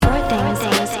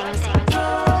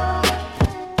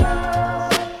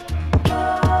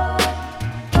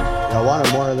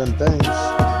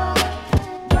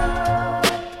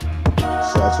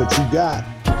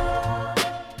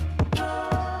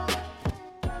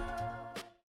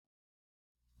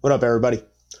What up, everybody?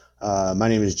 My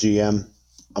name is GM.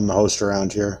 I'm the host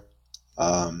around here.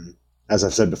 As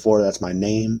I've said before, that's my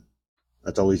name.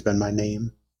 That's always been my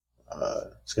name.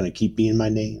 It's going to keep being my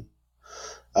name.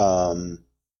 Um,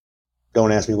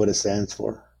 don't ask me what it stands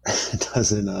for. It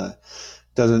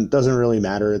doesn't really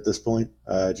matter at this point.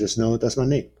 Just know that that's my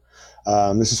name.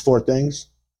 This is Four Things.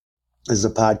 This is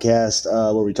a podcast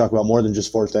where we talk about more than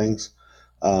just four things: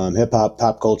 hip hop,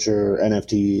 pop culture,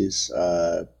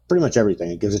 NFTs, pretty much everything.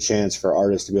 It gives a chance for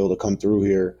artists to be able to come through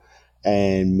here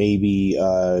and maybe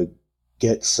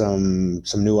get some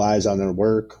new eyes on their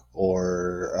work,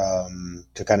 or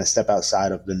to kind of step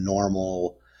outside of the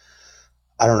normal,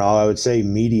 I don't know, I would say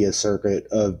media circuit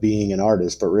of being an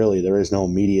artist, but really there is no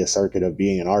media circuit of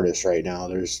being an artist right now.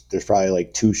 There's probably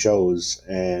like two shows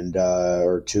and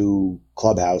or two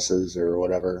clubhouses or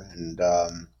whatever, and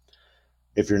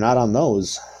if you're not on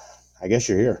those, I guess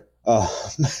you're here.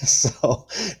 So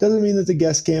it doesn't mean that the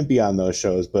guests can't be on those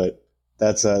shows, but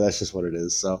that's just what it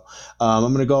is. So I'm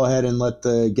going to go ahead and let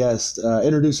the guest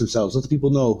introduce themselves. Let the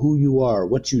people know who you are,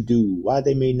 what you do, why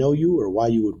they may know you, or why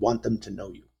you would want them to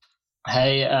know you.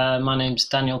 Hey, my name's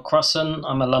Daniel Crossan.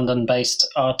 I'm a London-based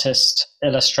artist,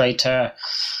 illustrator,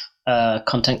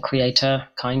 content creator,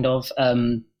 kind of.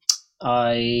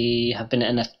 I have been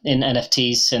in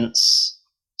NFTs since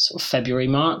sort of February,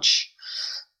 March,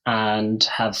 and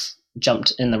have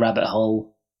jumped in the rabbit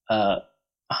hole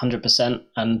 100%,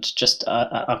 and just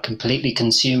are completely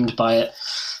consumed by it.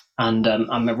 And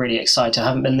I'm really excited. I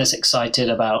haven't been this excited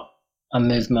about a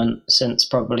movement since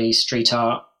probably street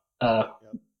art.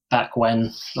 Back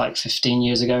when, like 15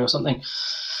 years ago or something.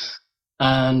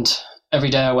 And every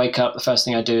day I wake up, the first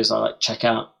thing I do is I like check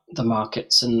out the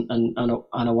markets, and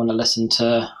I want to listen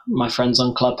to my friends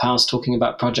on Clubhouse talking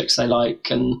about projects they like,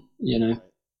 and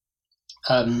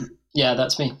yeah,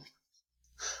 that's me.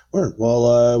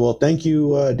 Well, thank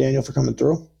you, Daniel, for coming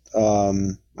through.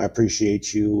 I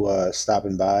appreciate you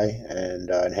stopping by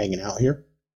and hanging out here.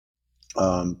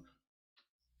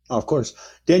 Of course,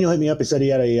 Daniel hit me up. He said he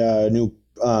had a new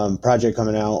project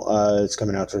coming out. It's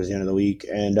coming out towards the end of the week,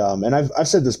 and I've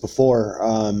said this before.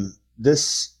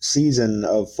 This season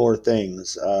of Four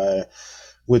Things,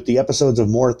 with the episodes of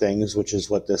More Things, which is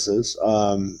what this is,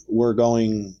 we're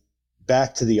going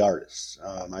back to the artists.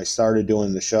 I started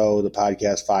doing the show, the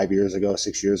podcast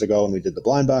 6 years ago, and we did the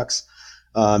Blind Box.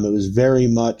 It was very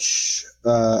much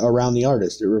around the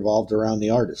artist. It revolved around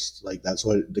the artist. Like, that's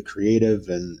what the creative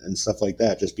and stuff like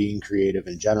that, just being creative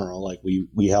in general. Like,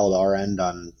 we held our end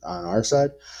on our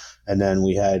side, and then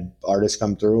we had artists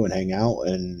come through and hang out,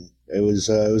 and it was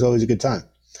always a good time.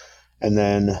 And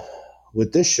then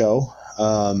with this show,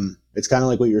 it's kind of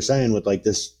like what you're saying with like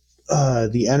this,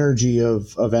 the energy of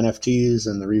NFTs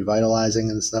and the revitalizing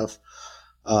and stuff.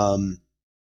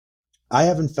 I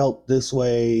haven't felt this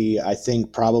way, I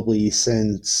think, probably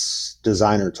since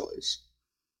designer toys.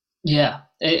 Yeah,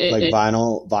 like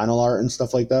vinyl art and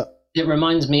stuff like that. It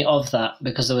reminds me of that,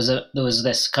 because there was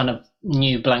this kind of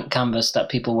new blank canvas that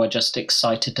people were just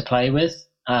excited to play with,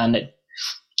 and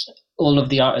all of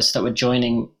the artists that were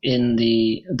joining in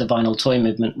the vinyl toy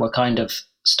movement were kind of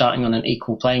starting on an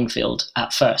equal playing field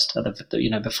at first,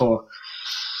 before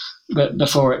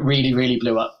it really, really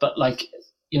blew up. But like,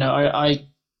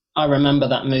 I remember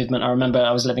that movement. I remember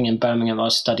I was living in Birmingham. I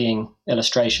was studying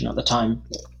illustration at the time,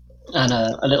 and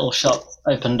a little shop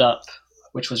opened up,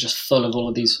 which was just full of all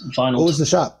of these vinyl. What was the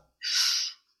shop?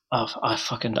 Oh, I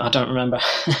don't remember.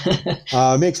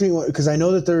 It makes me, because I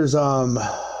know that there's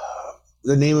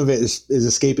the name of it is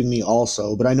escaping me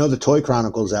also, but I know the Toy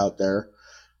Chronicle's out there,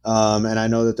 and I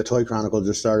know that the Toy Chronicle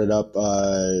just started up.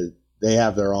 They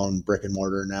have their own brick and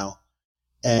mortar now,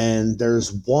 and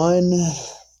there's one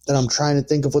that I'm trying to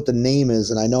think of what the name is,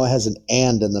 and I know it has an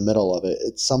 "and" in the middle of it.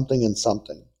 It's something and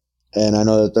something. And I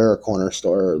know that they're a corner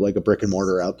store, like a brick and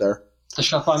mortar out there. The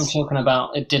shop I'm talking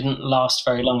about, it didn't last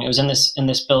very long. It was in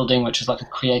this building, which was like a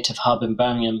creative hub in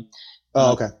Birmingham.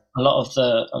 Oh, okay. A lot of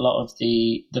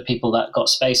the people that got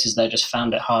spaces there just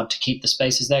found it hard to keep the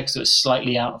spaces there, because it was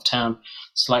slightly out of town,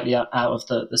 slightly out of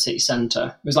the city centre.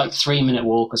 It was like 3-minute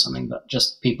walk or something, but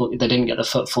just people, they didn't get the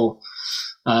footfall.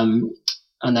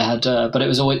 And they had, but there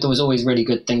was always really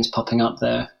good things popping up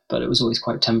there, but it was always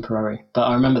quite temporary. But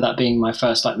I remember that being my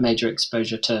first like major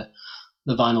exposure to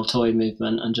the vinyl toy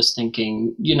movement, and just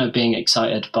thinking, being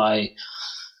excited by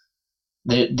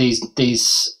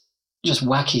these just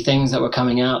wacky things that were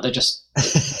coming out. They were just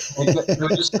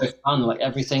so fun. Like,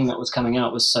 everything that was coming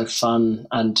out was so fun,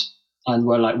 and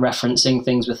were like referencing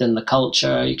things within the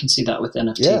culture. You can see that with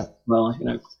NFT. Yeah. Well,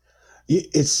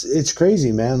 It's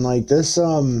crazy, man. Like this,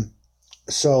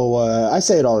 So I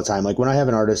say it all the time. Like when I have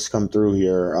an artist come through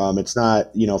here, it's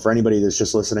not, for anybody that's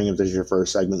just listening, if this is your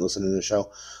first segment listening to the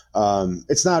show,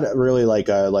 it's not really like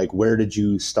like where did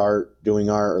you start doing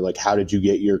art, or like how did you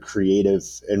get your creative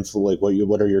influence, like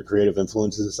what are your creative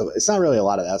influences and stuff. It's not really a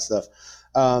lot of that stuff.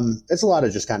 It's a lot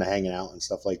of just kind of hanging out and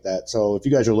stuff like that. So if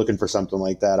you guys are looking for something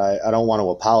like that, I don't want to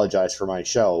apologize for my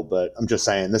show, but I'm just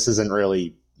saying this isn't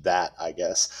really that, I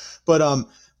guess. But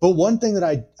one thing that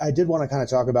I did want to kind of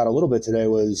talk about a little bit today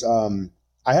was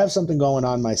I have something going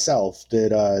on myself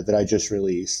that I just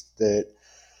released. That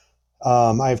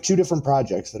I have two different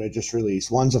projects that I just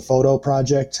released. One's a photo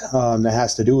project that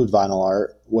has to do with vinyl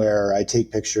art, where I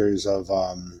take pictures of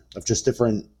just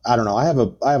different. I don't know. I have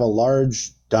a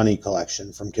large Dunny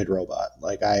collection from Kid Robot.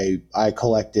 Like I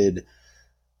collected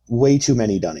way too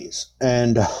many Dunnies,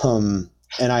 and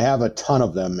I have a ton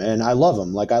of them, and I love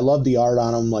them. Like I love the art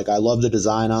on them. Like I love the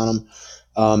design on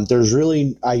them. There's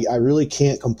really, I really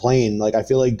can't complain. Like I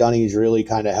feel like Dunny's really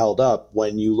kind of held up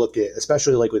when you look at,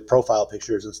 especially like with profile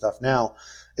pictures and stuff now.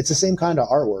 It's the same kind of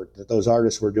artwork that those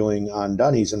artists were doing on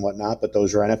Dunny's and whatnot, but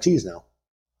those are NFTs now.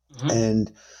 Mm-hmm.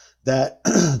 And that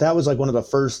that was like one of the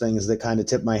first things that kind of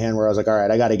tipped my hand, where I was like, all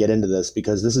right, I got to get into this,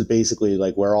 because this is basically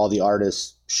like where all the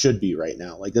artists should be right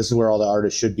now. Like this is where all the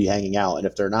artists should be hanging out, and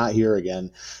if they're not here again,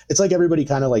 it's like everybody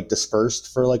kind of like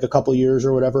dispersed for like a couple years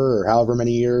or whatever, or however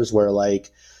many years, where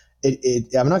like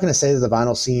I'm not going to say that the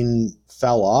vinyl scene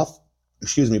fell off,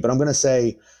 excuse me, but I'm going to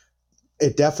say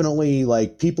it definitely,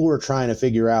 like, people were trying to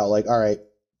figure out like, all right,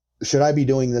 should I be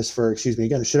doing this for, excuse me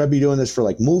again, should I be doing this for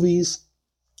like movies?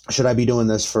 Should I be doing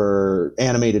this for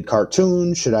animated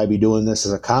cartoons? Should I be doing this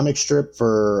as a comic strip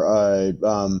for,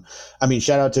 I mean,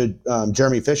 shout out to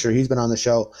Jeremy Fisher. He's been on the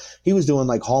show. He was doing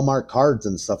like Hallmark cards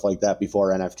and stuff like that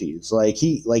before NFTs. Like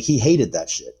he hated that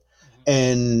shit.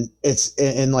 And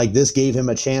like this gave him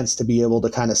a chance to be able to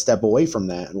kind of step away from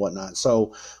that and whatnot.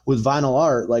 So with vinyl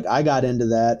art, like I got into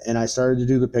that and I started to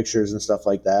do the pictures and stuff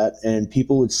like that. And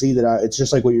people would see that it's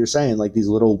just like what you're saying, like these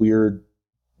little weird,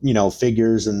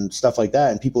 figures and stuff like that.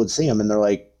 And people would see them and they're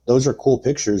like, those are cool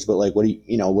pictures, but like, what are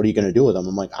you going to do with them?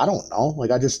 I'm like, I don't know.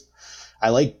 Like, I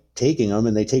like taking them,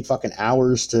 and they take fucking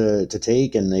hours to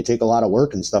take, and they take a lot of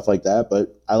work and stuff like that,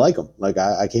 but I like them. Like,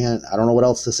 I don't know what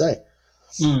else to say.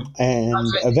 Mm. And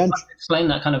Absolutely. eventually, Explain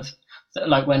that kind of,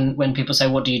 like when people say,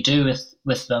 "What do you do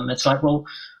with them?" It's like, well,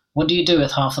 what do you do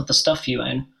with half of the stuff you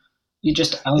own? You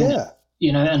just own it,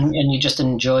 yeah. and you just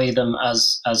enjoy them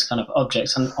as kind of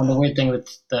objects. And the weird thing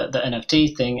with the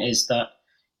NFT thing is that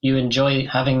you enjoy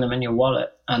having them in your wallet.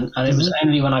 And it was Mm-hmm.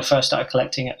 only when I first started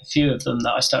collecting a few of them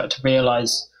that I started to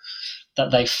realize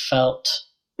that they felt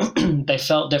they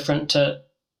felt different to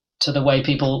the way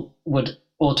people would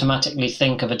automatically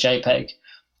think of a JPEG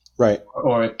Right.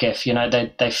 or a GIF.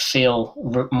 They feel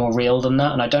more real than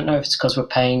that. And I don't know if it's because we're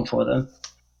paying for them.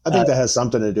 I think that has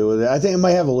something to do with it. I think it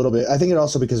might have a little bit. I think it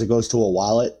also, because it goes to a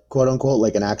wallet, quote unquote,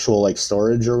 like an actual like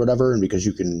storage or whatever, and because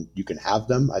you can have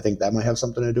them. I think that might have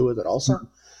something to do with it also.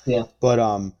 Yeah. But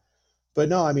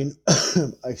no, I mean,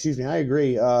 excuse me, I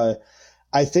agree.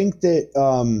 I think that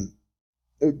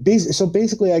so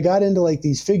basically, I got into like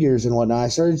these figures and whatnot. I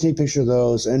started to take pictures of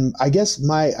those, and I guess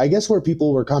where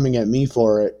people were coming at me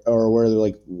for it, or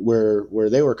where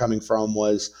they were coming from,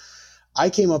 was I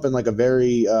came up in like a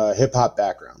very hip hop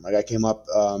background. Like I came up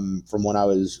from when I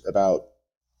was about,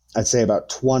 I'd say about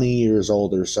 20 years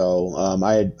old or so.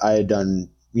 I had done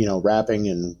rapping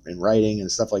and writing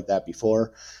and stuff like that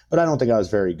before, but I don't think I was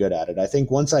very good at it. I think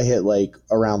once I hit like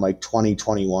around like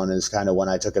 2021 is kind of when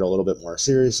I took it a little bit more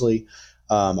seriously.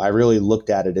 I really looked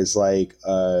at it as like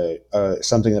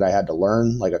something that I had to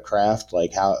learn, like a craft,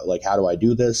 like how do I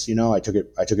do this? I took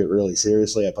it really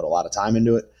seriously. I put a lot of time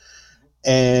into it.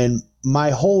 And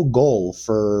my whole goal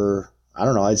for, I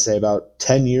don't know, I'd say about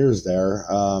 10 years there,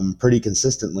 pretty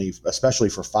consistently, especially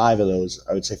for 5 of those,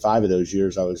 I would say 5 of those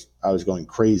years, I was going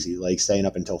crazy, like staying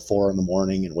up until 4 in the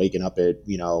morning and waking up at,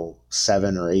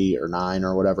 7 or 8 or 9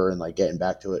 or whatever, and like getting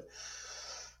back to it.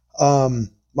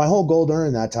 My whole goal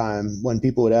during that time, when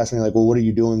people would ask me like, well, what are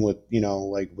you doing with,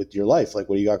 like with your life? Like,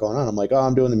 what do you got going on? I'm like, oh,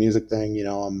 I'm doing the music thing.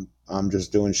 I'm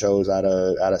just doing shows out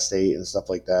of state and stuff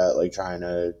like that. Like trying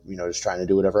to, just trying to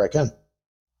do whatever I can.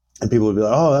 And people would be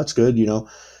like, oh, that's good.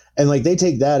 And like, they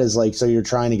take that as like, so you're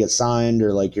trying to get signed,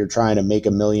 or like you're trying to make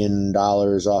 $1 million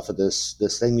off of this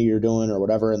thing that you're doing or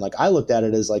whatever. And like, I looked at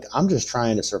it as like, I'm just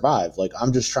trying to survive. Like,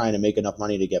 I'm just trying to make enough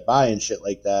money to get by and shit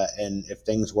like that. And if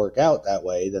things work out that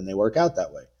way, then they work out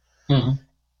that way. Mm-hmm.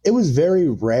 It was very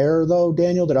rare though,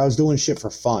 Daniel, that I was doing shit for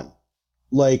fun.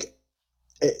 Like,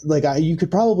 you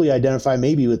could probably identify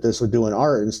maybe with this with doing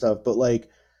art and stuff, but like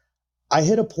I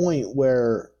hit a point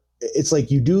where it's like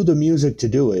you do the music to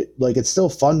do it. Like it's still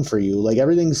fun for you. Like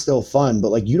everything's still fun, but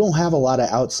like you don't have a lot of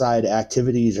outside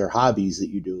activities or hobbies that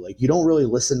you do. Like you don't really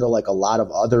listen to like a lot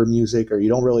of other music, or you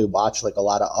don't really watch like a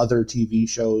lot of other TV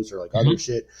shows or like other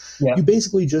shit. Yeah. You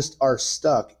basically just are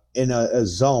stuck in a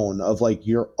zone of like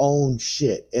your own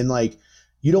shit. And like,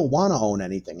 you don't want to own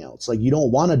anything else. Like you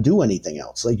don't want to do anything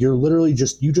else. Like you're literally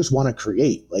you just want to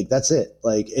create. Like that's it.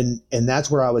 Like, and that's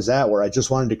where I was at, where I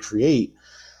just wanted to create.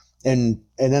 And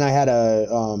then I had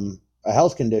a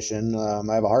health condition.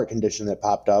 I have a heart condition that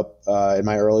popped up in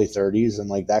my early 30s, and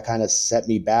like that kind of set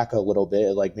me back a little bit.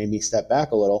 It like made me step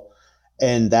back a little,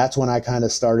 and that's when I kind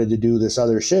of started to do this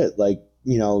other shit, like,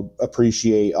 you know,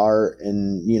 appreciate art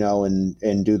and, you know,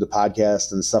 and do the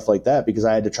podcast and stuff like that, because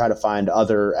I had to try to find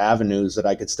other avenues that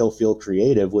I could still feel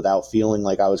creative without feeling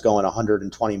like I was going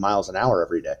 120 miles an hour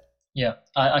every day. Yeah,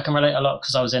 I can relate a lot,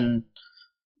 because I was in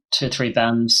 2 or 3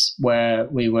 bands where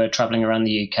we were traveling around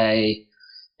the UK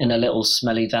in a little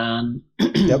smelly van.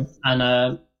 Yep.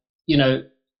 And, you know,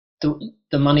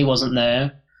 the money wasn't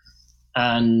there,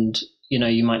 and, you know,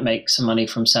 you might make some money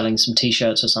from selling some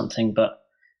T-shirts or something, but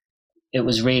it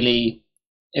was really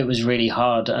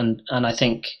hard. And I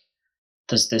think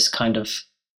there's this kind of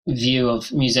view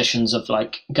of musicians of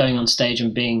like going on stage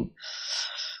and being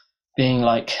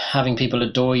like having people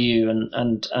adore you,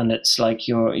 and it's like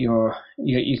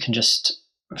you can just,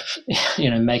 you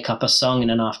know, make up a song in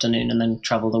an afternoon and then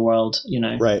travel the world, you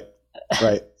know. Right.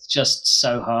 It's just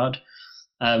so hard.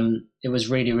 It was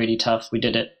really, really tough. We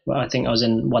did it. I think I was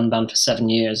in one band for 7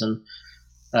 years, and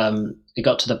it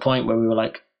got to the point where we were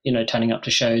like, you know, turning up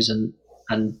to shows,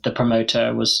 and the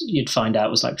promoter was, you'd find out,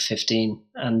 was like 15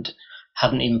 and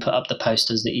hadn't even put up the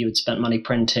posters that you had spent money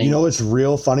printing. You know what's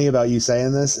real funny about you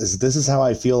saying this is how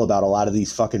I feel about a lot of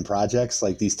these fucking projects,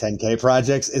 like these 10K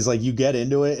projects, is like you get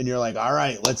into it and you're like, all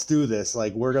right, let's do this.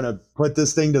 Like we're going to put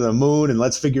this thing to the moon and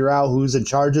let's figure out who's in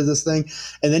charge of this thing.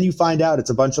 And then you find out it's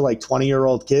a bunch of like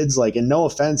 20-year-old kids, like, and no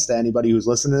offense to anybody who's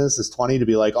listening to this is 20, to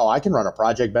be like, oh, I can run a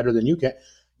project better than you can.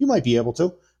 You might be able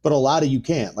to, but a lot of you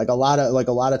can't. Like a lot of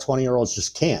 20-year-olds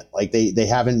just can't. Like they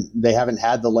haven't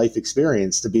had the life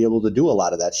experience to be able to do a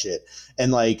lot of that shit.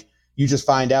 And like you just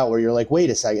find out where you're like,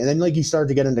 wait a second. And then like you start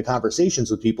to get into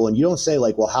conversations with people, and you don't say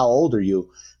like, well, how old are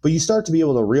you? But you start to be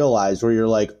able to realize where you're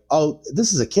like, oh,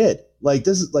 this is a kid. Like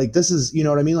this is, you know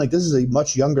what I mean? Like this is a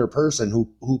much younger person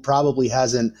who probably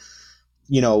hasn't,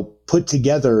 you know, put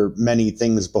together many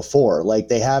things before. Like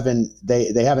they haven't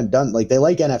done, like they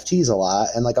like NFTs a lot,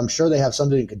 and like I'm sure they have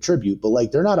something to contribute, but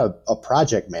like they're not a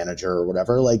project manager or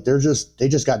whatever. Like they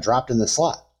just got dropped in the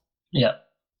slot. Yeah.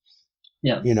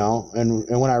 You know, and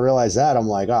when I realized that, I'm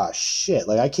like, oh shit,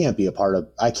 like I can't be a part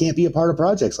of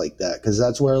projects like that, because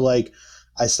that's where like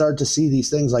I start to see these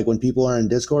things, like when people are in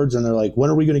Discords and they're like, when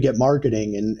are we going to get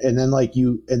marketing? And then like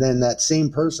and then that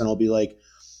same person will be like,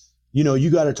 you know, you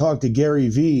got to talk to Gary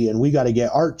V, and we got to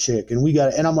get Art Chick, and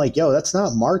and I'm like, yo, that's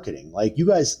not marketing. Like you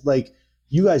guys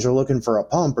are looking for a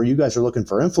pump, or you guys are looking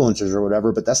for influencers or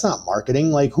whatever, but that's not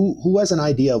marketing. Like who has an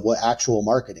idea of what actual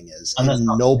marketing is? And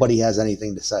nobody has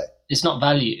anything to say. It's not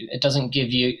value. It doesn't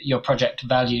give you your project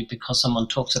value because someone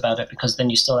talks about it, because then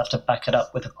you still have to back it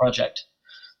up with a project.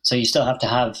 So you still have to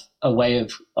have a way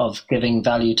of giving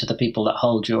value to the people that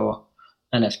hold your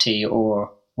NFT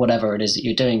or whatever it is that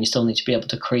you're doing. You still need to be able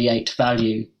to create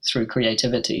value through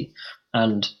creativity.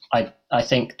 And I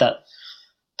think that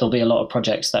there'll be a lot of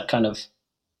projects that kind of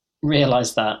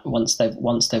realize that once they've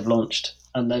launched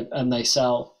and they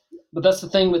sell. But that's the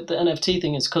thing with the NFT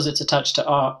thing, is because it's attached to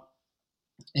art,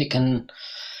 it can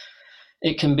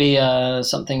be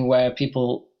something where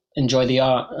people enjoy the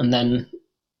art, and then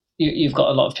you've got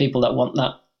a lot of people that want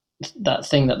that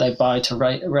thing that they buy to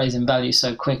raise in value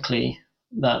so quickly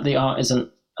that the art isn't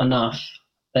enough.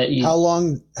 How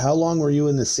long were you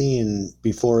in the scene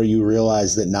before you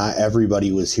realized that not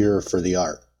everybody was here for the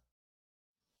art?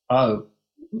 Oh,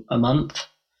 a month.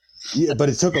 Yeah, but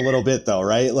it took a little bit though,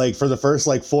 right? Like for the first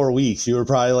like 4 weeks, you were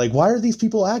probably like, why are these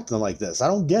people acting like this? I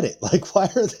don't get it. Like, why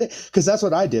are they? Because that's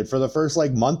what I did for the first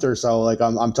like month or so. Like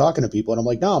I'm talking to people and I'm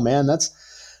like, no, man,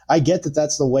 I get that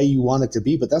that's the way you want it to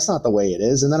be, but that's not the way it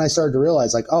is. And then I started to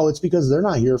realize like, oh, it's because they're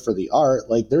not here for the art.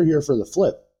 Like they're here for the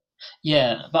flip.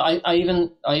 Yeah, but I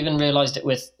even realized it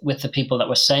with the people that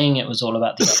were saying it was all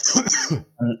about the art.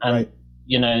 and right.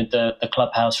 You know, the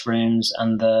clubhouse rooms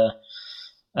and the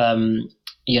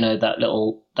you know, that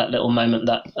little moment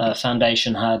that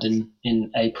Foundation had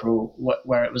in April,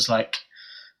 where it was like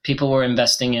people were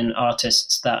investing in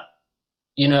artists that,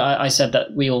 you know, I said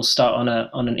that we all start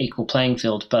on an equal playing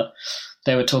field, but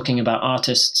they were talking about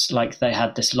artists like they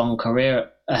had this long career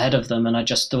ahead of them, and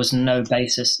there was no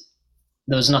basis.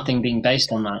 There was nothing being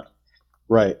based on that.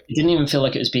 Right. It didn't even feel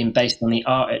like it was being based on the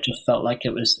art. It just felt like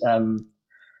it was,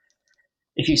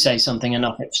 if you say something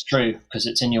enough, it's true because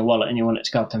it's in your wallet and you want it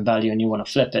to go up in value and you want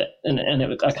to flip it. And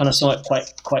I kind of saw it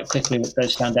quite quickly with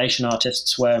those foundation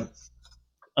artists where,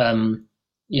 I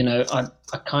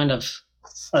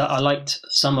liked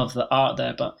some of the art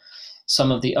there, but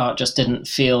some of the art just didn't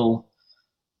feel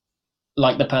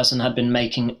like the person had been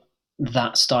making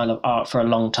that style of art for a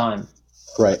long time.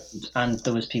 Right. And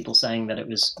there was people saying that it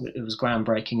was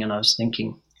groundbreaking, and I was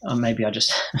thinking, maybe I'm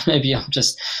just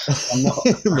I'm not,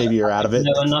 maybe you're out of it.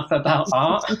 Know enough about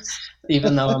art,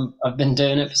 even though I've been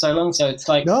doing it for so long. So it's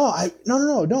like no.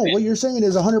 What you're saying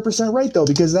is 100% right though,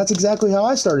 because that's exactly how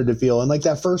I started to feel. And like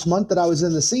that first month that I was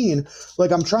in the scene,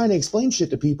 like I'm trying to explain shit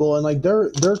to people, and like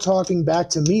they're talking back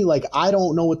to me like I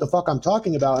don't know what the fuck I'm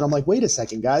talking about, and I'm like, wait a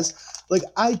second, guys. Like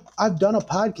I've done a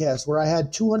podcast where I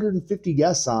had 250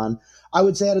 guests on. I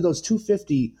would say out of those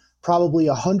 250, probably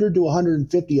 100 to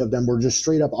 150 of them were just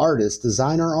straight up artists,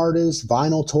 designer artists,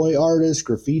 vinyl toy artists,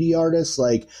 graffiti artists.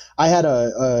 Like I had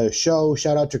a show,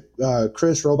 shout out to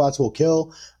Chris, Robots Will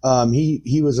Kill.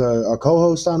 He was a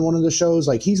co-host on one of the shows.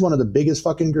 Like he's one of the biggest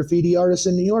fucking graffiti artists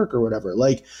in New York or whatever.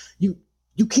 Like you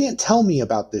can't tell me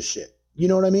about this shit. You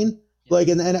know what I mean? Like,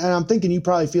 and I'm thinking you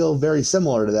probably feel very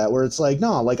similar to that, where it's like,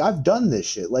 no, like I've done this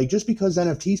shit. Like just because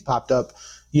NFTs popped up,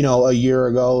 a year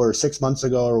ago or 6 months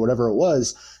ago or whatever it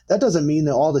was, that doesn't mean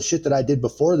that all the shit that I did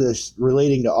before this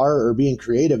relating to art or being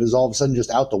creative is all of a sudden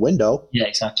just out the window. Yeah,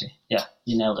 exactly. Yeah,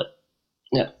 you nailed it.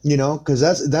 Yeah. Because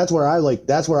that's where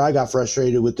I got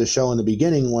frustrated with the show in the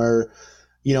beginning, where,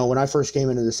 when I first came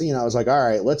into the scene, I was like, all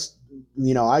right, let's,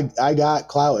 I got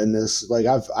clout in this. Like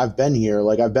I've been here,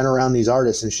 like I've been around these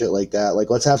artists and shit like that. Like,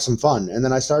 let's have some fun. And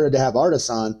then I started to have artists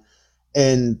on,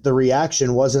 and the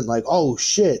reaction wasn't like, oh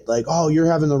shit, like, oh,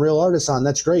 you're having the real artists on.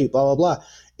 That's great. Blah, blah, blah.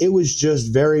 It was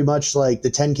just very much like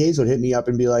the 10Ks would hit me up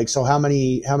and be like, so how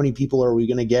many people are we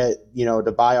going to get,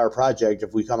 to buy our project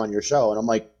if we come on your show? And I'm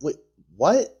like, wait,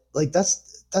 what? Like,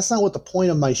 that's not what the point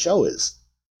of my show is.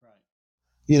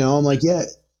 Right. I'm like, yeah.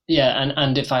 Yeah.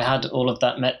 And if I had all of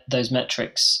those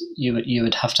metrics, you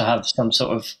would have to have some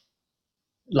sort of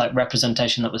like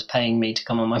representation that was paying me to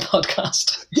come on my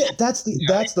podcast. Yeah, that's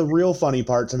the real funny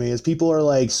part to me is people are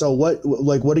like, so what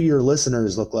do your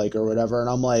listeners look like or whatever? And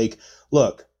I'm like,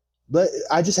 look, but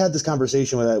I just had this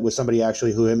conversation with somebody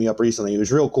actually who hit me up recently. He was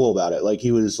real cool about it. Like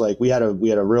he was like, we had a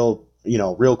real,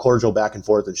 real cordial back and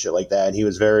forth and shit like that. And he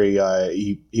was very,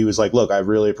 he was like, look, I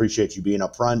really appreciate you being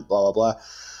upfront, blah, blah, blah.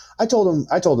 I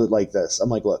told it like this. I'm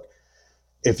like, look,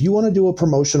 if you want to do a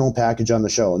promotional package on the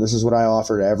show, and this is what I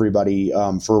offer to everybody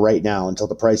for right now until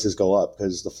the prices go up,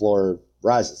 because the floor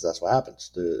rises. That's what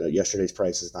happens. Yesterday's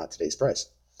price is not today's price.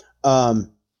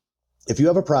 If you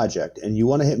have a project and you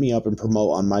want to hit me up and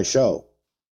promote on my show,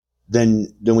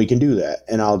 then we can do that.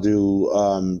 And I'll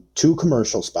do 2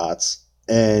 commercial spots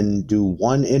and do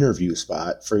 1 interview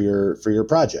spot for your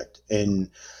project.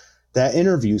 And that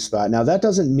interview spot, now that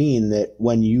doesn't mean that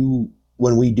when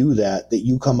we do that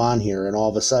you come on here and all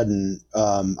of a sudden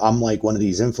I'm like one of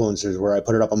these influencers where I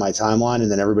put it up on my timeline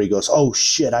and then everybody goes, oh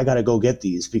shit, I got to go get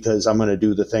these because I'm going to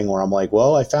do the thing where I'm like,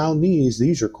 well, I found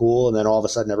these are cool. And then all of a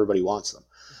sudden everybody wants them.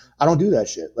 I don't do that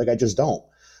shit. Like I just don't.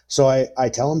 So I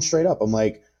tell them straight up. I'm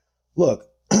like, look,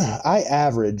 I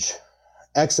average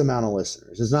X amount of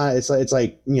listeners. It's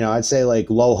like, I'd say like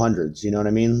low hundreds, you know what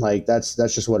I mean? Like that's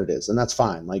just what it is. And that's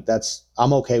fine. Like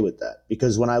I'm okay with that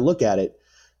because when I look at it,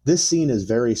 this scene is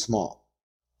very small,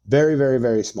 very, very,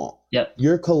 very small. Yep.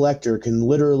 Your collector can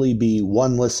literally be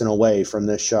 1 listen away from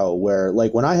this show where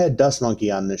like when I had Dust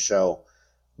Monkey on this show,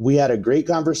 we had a great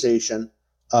conversation.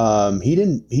 He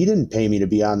didn't pay me to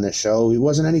be on this show. He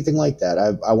wasn't anything like that.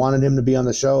 I wanted him to be on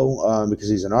the show because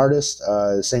he's an artist.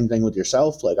 Same thing with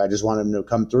yourself. Like I just wanted him to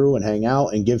come through and hang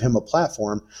out and give him a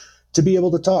platform to be able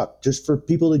to talk, just for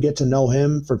people to get to know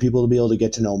him, for people to be able to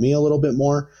get to know me a little bit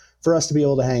more, for us to be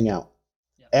able to hang out.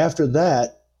 After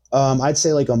that, I'd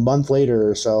say like a month later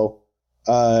or so,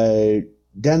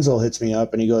 Denzel hits me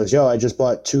up and he goes, yo, I just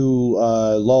bought 2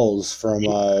 lulls from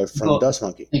Dust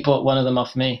Monkey. He bought one of them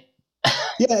off me.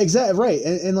 Yeah, exactly. Right.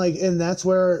 And that's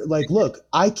where like, look,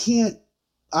 I can't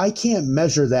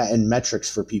measure that in metrics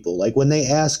for people. Like when they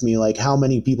ask me like how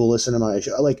many people listen to my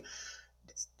show, like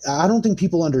I don't think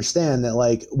people understand that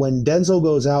like when Denzel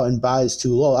goes out and buys 2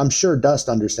 low, I'm sure Dust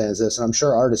understands this and I'm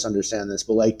sure artists understand this,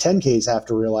 but like 10Ks have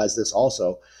to realize this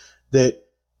also, that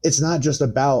it's not just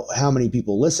about how many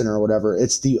people listen or whatever.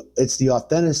 It's the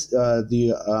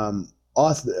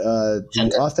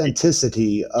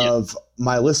authenticity of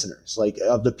my listeners, like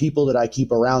of the people that I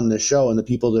keep around this show and the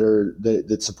people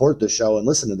that support the show and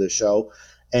listen to this show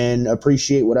and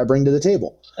appreciate what I bring to the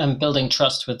table. And building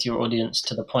trust with your audience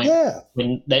to the point Yeah.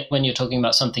 when you're talking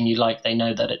about something you like, they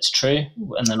know that it's true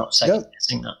and they're not second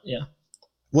guessing that. Yeah.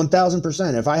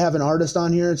 1000%. If I have an artist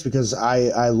on here, it's because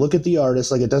I look at the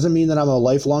artist. Like, it doesn't mean that I'm a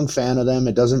lifelong fan of them.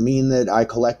 It doesn't mean that I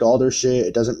collect all their shit.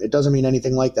 It doesn't mean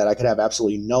anything like that. I could have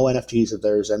absolutely no NFTs of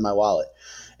theirs in my wallet.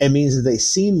 It means that they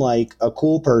seem like a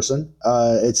cool person.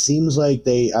 It seems like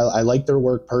I like their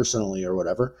work personally or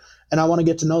whatever, and I want to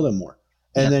get to know them more.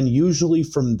 And then usually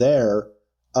from there,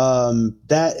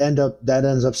 that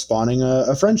ends up spawning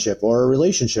a friendship or a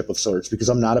relationship of sorts, because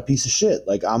I'm not a piece of shit.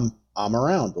 Like, I'm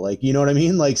around, like, you know what I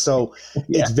mean? Like, so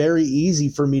it's very easy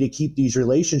for me to keep these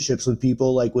relationships with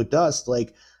people, like with Dust.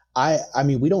 Like, I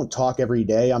mean, we don't talk every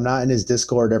day. I'm not in his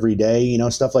Discord every day, you know,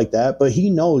 stuff like that. But he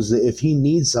knows that if he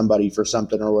needs somebody for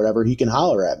something or whatever, he can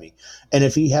holler at me. And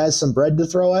if he has some bread to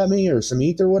throw at me or some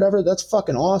ETH or whatever, that's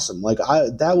fucking awesome. Like,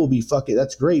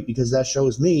 that's great, because that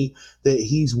shows me that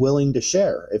he's willing to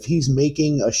share. If he's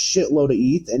making a shitload of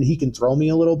ETH and he can throw me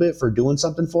a little bit for doing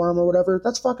something for him or whatever,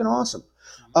 that's fucking awesome.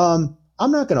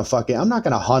 I'm not gonna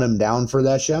hunt him down for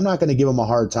that shit. I'm not gonna give him a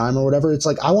hard time or whatever. It's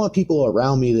like, I want people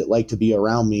around me that like to be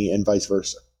around me, and vice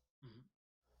versa.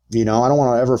 You know, I don't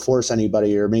want to ever force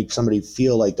anybody or make somebody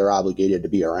feel like they're obligated to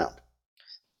be around.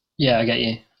 Yeah, I get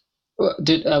you.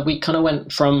 We kind of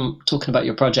went from talking about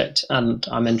your project, and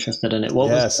I'm interested in it.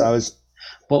 The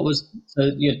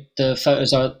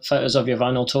photos of your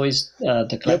vinyl toys,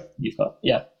 the collection you've got.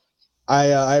 Yeah.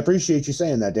 I appreciate you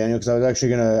saying that, Daniel, because I was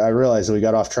actually I realized that we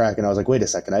got off track, and I was like, wait a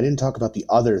second, I didn't talk about the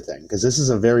other thing, because this is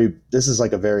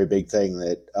like a very big thing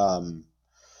that,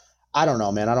 I don't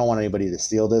know, man. I don't want anybody to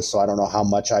steal this, so I don't know how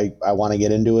much I want to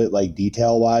get into it, like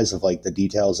detail wise, of like the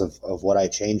details of what I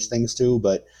changed things to.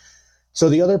 But so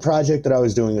the other project that I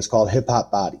was doing is called Hip Hop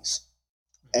Bodies.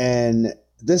 And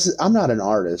I'm not an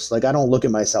artist. Like, I don't look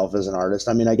at myself as an artist.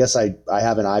 I mean, I guess I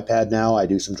have an iPad now. I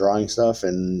do some drawing stuff,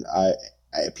 and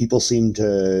people seem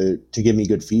to give me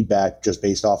good feedback just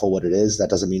based off of what it is. That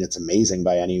doesn't mean it's amazing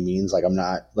by any means. Like, I'm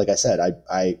not, like I said,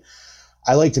 I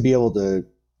like to be able to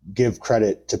give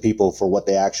credit to people for what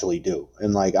they actually do.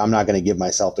 And like, I'm not going to give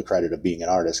myself the credit of being an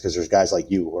artist, because there's guys like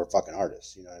you who are fucking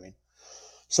artists. You know what I mean?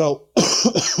 So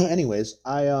anyways,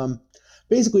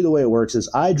 basically the way it works is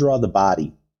I draw the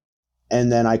body, and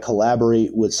then I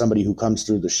collaborate with somebody who comes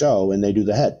through the show, and they do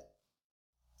the head.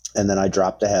 And then I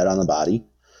drop the head on the body,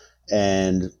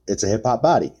 and it's a hip hop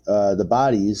body. The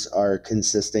bodies are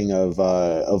consisting of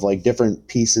like different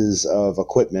pieces of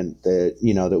equipment that,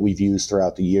 you know, that we've used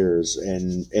throughout the years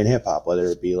in hip hop, whether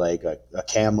it be like a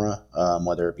camera,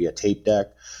 whether it be a tape deck,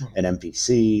 an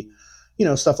MPC, you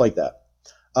know, stuff like that.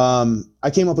 I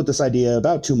came up with this idea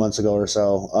about 2 months ago or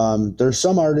so. There's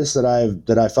some artists that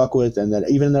I fuck with, and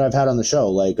that I've had on the show,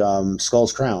 like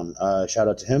Skull's Crown. Shout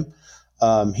out to him.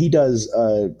 He does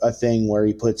a thing where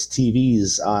he puts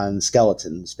TVs on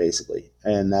skeletons, basically,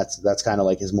 and that's kind of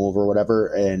like his move or whatever.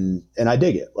 And I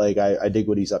dig it. Like, I dig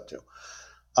what he's up to.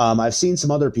 I've seen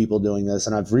some other people doing this,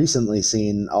 and I've recently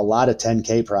seen a lot of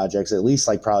 10K projects, at least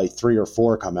like probably 3 or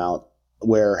 4 come out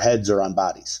where heads are on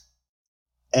bodies.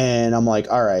 And I'm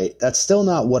like, all right, that's still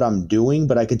not what I'm doing,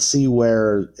 but I could see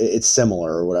where it's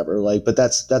similar or whatever. Like, but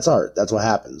that's art. That's what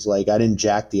happens. Like, I didn't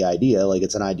jack the idea. Like,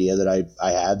 it's an idea that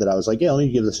I had that I was like, yeah, let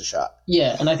me give this a shot.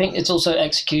 Yeah. And I think it's also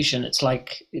execution. It's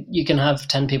like, you can have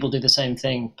 10 people do the same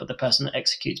thing, but the person that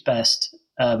executes best,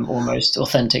 or most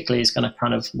authentically, is going to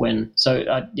kind of win. So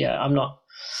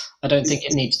I don't think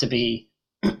it needs to be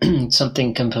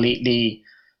something completely,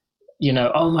 you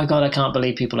know, oh my God, I can't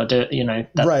believe people are doing, you know.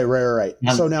 Right.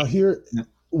 So now here,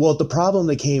 well, the problem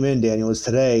that came in, Daniel, is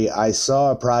today I saw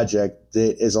a project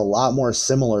that is a lot more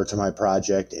similar to my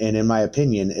project. And in my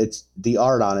opinion, the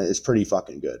art on it is pretty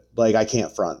fucking good. Like, I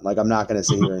can't front. Like, I'm not going to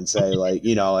sit here and say, like,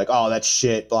 you know, like, oh, that's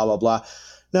shit, blah, blah, blah.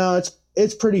 No,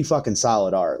 it's pretty fucking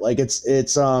solid art. Like,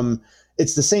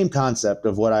 it's the same concept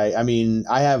of what I mean,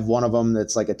 I have one of them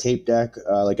that's like a tape deck,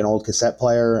 like an old cassette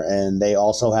player, and they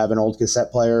also have an old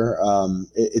cassette player.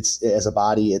 It's as a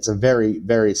body, it's a very,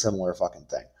 very similar fucking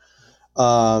thing.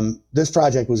 This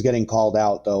project was getting called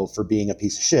out, though, for being a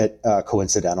piece of shit,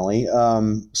 coincidentally.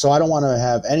 So I don't want to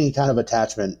have any kind of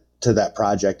attachment to that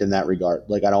project in that regard.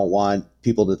 Like, I don't want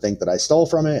people to think that I stole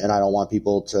from it, and I don't want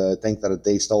people to think that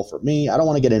they stole from me. I don't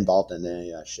want to get involved in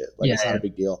any of that shit. Like, it's not a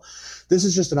big deal. This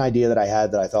is just an idea that I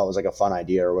had that I thought was like a fun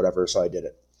idea or whatever, so I did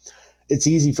it. It's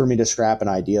easy for me to scrap an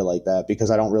idea like that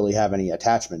because I don't really have any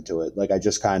attachment to it. Like, I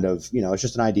just kind of, you know, it's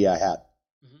just an idea I had.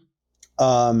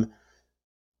 Mm-hmm.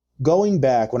 Going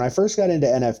back, when I first got into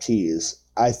NFTs,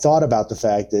 I thought about the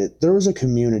fact that there was a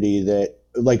community that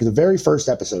like the very first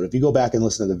episode, if you go back and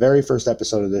listen to the very first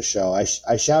episode of this show,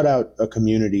 I shout out a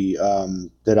community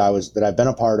that I've been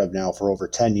a part of now for over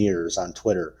 10 years on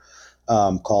Twitter,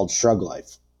 called Shrug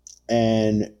Life.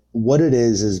 And what it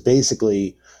is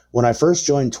basically, when I first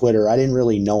joined Twitter, I didn't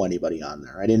really know anybody on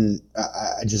there.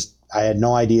 I had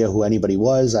no idea who anybody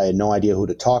was. I had no idea who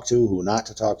to talk to, who not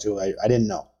to talk to. I didn't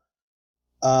know.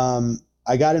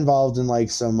 I got involved in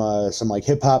like some like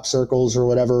hip hop circles or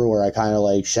whatever, where I kind of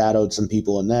like shadowed some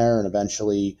people in there, and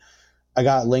eventually I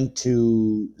got linked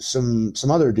to some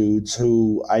other dudes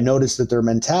who I noticed that their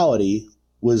mentality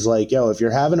was like, yo, if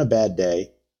you're having a bad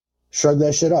day, shrug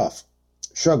that shit off.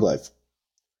 Shrug life.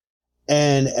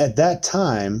 And at that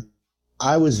time,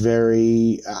 I was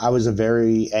a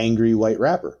very angry white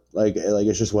rapper. Like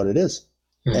it's just what it is.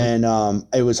 Mm-hmm. And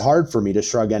it was hard for me to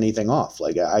shrug anything off.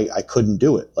 Like I couldn't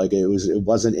do it. Like it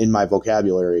wasn't in my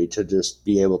vocabulary to just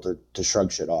be able to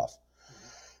shrug shit off.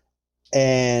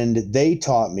 And they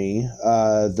taught me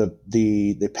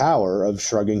the power of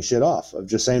shrugging shit off, of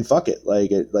just saying fuck it.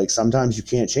 Like sometimes you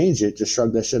can't change it, just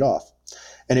shrug that shit off.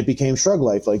 And it became Shrug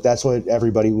Life. Like that's what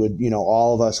everybody would,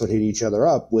 all of us would hit each other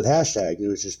up with hashtags. It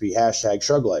would just be hashtag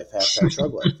Shrug Life, hashtag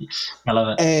Shrug Life. I love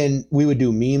it. And we would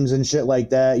do memes and shit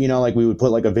like that. Like we would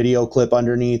put like a video clip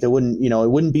underneath. It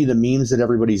wouldn't be the memes that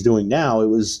everybody's doing now. It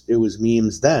was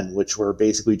memes then, which were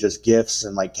basically just GIFs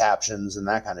and like captions and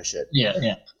that kind of shit. Yeah,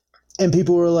 yeah. And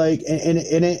people were like, and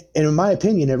in my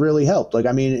opinion, it really helped. Like,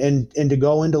 I mean, and to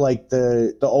go into like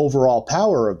the overall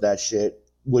power of that shit,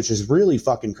 which is really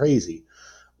fucking crazy.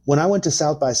 When I went to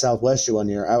South by Southwest one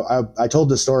year, I told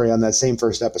the story on that same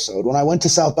first episode. When I went to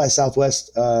South by Southwest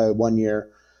one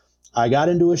year, I got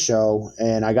into a show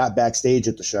and I got backstage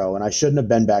at the show, and I shouldn't have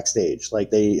been backstage. Like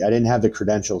I didn't have the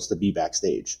credentials to be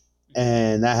backstage.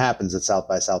 And that happens at South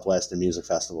by Southwest and music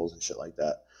festivals and shit like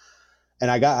that.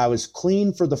 And I was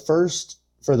clean for the first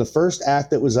act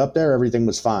that was up there. Everything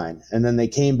was fine. And then they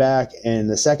came back, and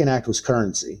the second act was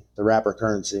Currency, the rapper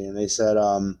Currency. And they said,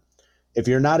 if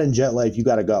you're not in Jet Life, you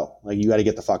got to go. Like, you got to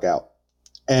get the fuck out.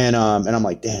 And I'm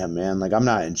like, damn, man, like I'm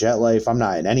not in Jet Life. I'm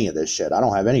not in any of this shit. I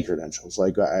don't have any credentials.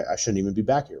 Like I shouldn't even be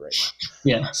back here right now.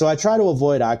 Yeah. So I try to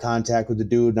avoid eye contact with the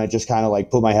dude, and I just kind of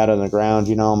like put my head on the ground,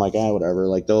 I'm like, whatever.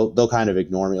 Like they'll kind of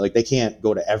ignore me. Like they can't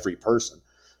go to every person.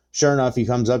 Sure enough, he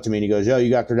comes up to me and he goes, yo, you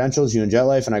got credentials? You in Jet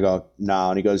Life? And I go, no.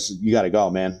 And he goes, you got to go,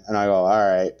 man. And I go, all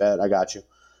right, bet, I got you.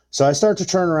 So I start to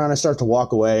turn around. I start to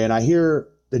walk away, and I hear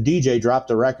the DJ drop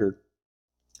the record.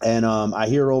 And I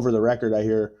hear over the record, I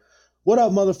hear, what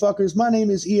up, motherfuckers? My name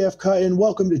is E.F. Cutton.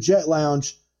 Welcome to Jet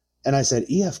Lounge. And I said,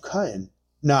 E.F. Cutton?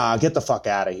 Nah, get the fuck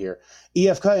out of here.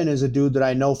 E.F. Cutton is a dude that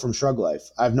I know from Shrug Life.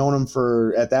 I've known him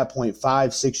for, at that point,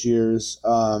 5-6 years.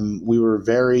 We were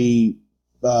very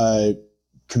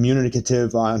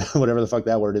communicative on whatever the fuck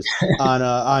that word is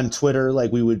on Twitter.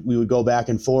 Like we would go back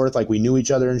and forth, like we knew each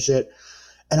other and shit.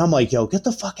 And I'm like, yo, get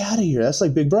the fuck out of here. That's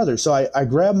like Big Brother. So I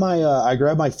grab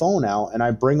my phone out, and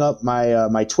I bring up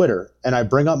my Twitter, and I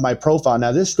bring up my profile.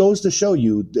 Now this goes to show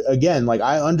you again, like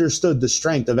I understood the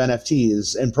strength of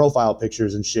NFTs and profile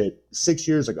pictures and shit 6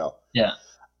 years ago. Yeah.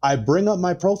 I bring up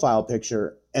my profile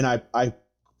picture, and I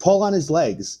pull on his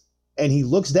legs, and he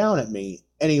looks down at me,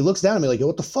 like, yo,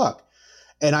 what the fuck?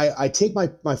 And I take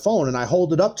my phone and I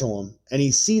hold it up to him, and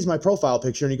he sees my profile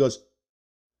picture, and he goes,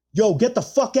 yo, get the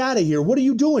fuck out of here. What are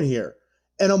you doing here?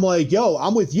 And I'm like, yo,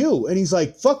 I'm with you. And he's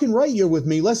like, fucking right, you're with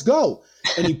me. Let's go.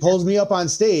 And he pulls me up on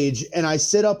stage, and I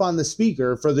sit up on the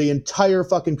speaker for the entire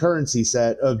fucking Currency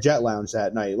set of Jet Lounge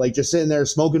that night. Like just sitting there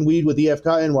smoking weed with E.F.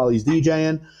 Cutton while he's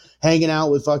DJing, hanging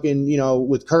out with fucking,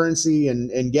 with Currency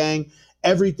and gang.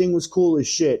 Everything was cool as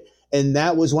shit. And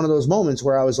that was one of those moments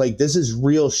where I was like, this is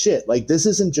real shit. Like, this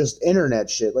isn't just internet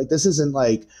shit. Like, this isn't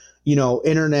like,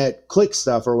 internet click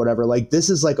stuff or whatever. Like, this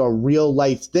is like a real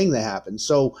life thing that happened.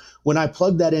 So when I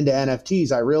plugged that into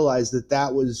NFTs, I realized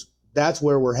that's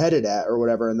where we're headed at or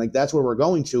whatever. And like, that's where we're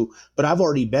going to, but I've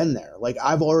already been there. Like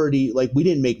we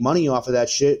didn't make money off of that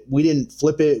shit. We didn't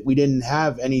flip it. We didn't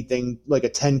have anything like a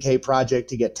 10K project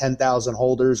to get 10,000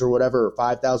 holders or whatever, or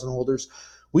 5,000 holders.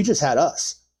 We just had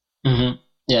us. Mm-hmm.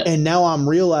 Yeah. And now I'm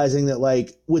realizing that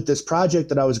like with this project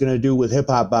that I was going to do with Hip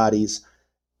Hop Bodies,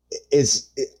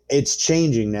 it's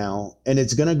changing now, and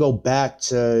it's going to go back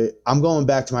to, I'm going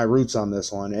back to my roots on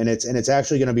this one. And it's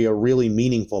actually going to be a really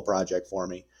meaningful project for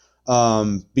me.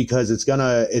 Because it's going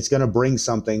to bring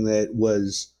something that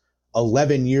was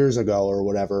 11 years ago or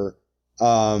whatever,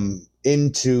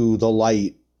 into the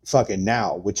light fucking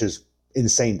now, which is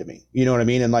insane to me. You know what I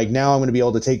mean? And like, now I'm going to be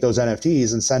able to take those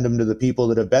NFTs and send them to the people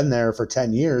that have been there for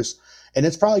 10 years. And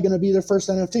it's probably going to be their first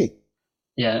NFT.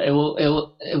 Yeah, it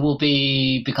will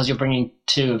be, because you're bringing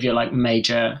two of your like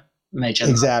major major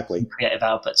Exactly. creative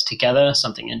outputs together,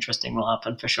 something interesting will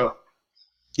happen for sure.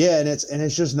 Yeah, and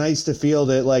it's just nice to feel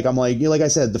that, like, I'm like I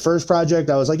said, the first project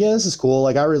I was like, yeah, this is cool.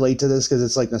 Like, I relate to this because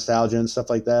it's like nostalgia and stuff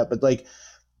like that. But like,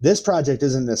 this project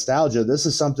isn't nostalgia. This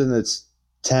is something that's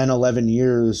 10, 11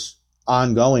 years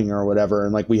ongoing or whatever,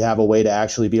 and like we have a way to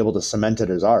actually be able to cement it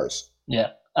as ours. Yeah,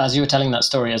 as you were telling that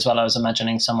story as well, I was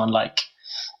imagining someone like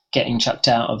getting chucked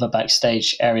out of a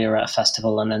backstage area at a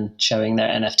festival and then showing their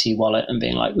NFT wallet and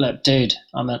being like, "Look, dude,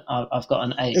 I've got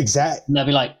an ape." Exactly. And they'll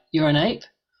be like, "You're an ape."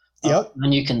 Yep.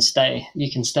 And you can stay.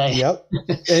 You can stay. Yep.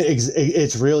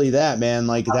 It's really that, man.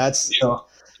 Like, that's for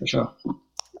sure.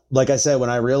 Like I said,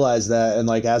 when I realized that, and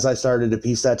like as I started to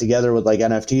piece that together with like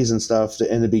NFTs and stuff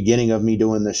in the beginning of me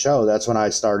doing the show, that's when I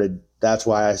started. That's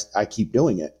why I keep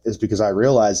doing it, is because I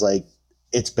realized like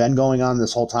it's been going on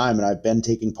this whole time and I've been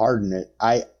taking part in it.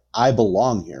 I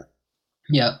belong here.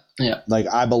 Yeah. Yeah. Like,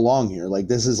 I belong here. Like,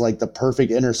 this is like the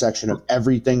perfect intersection of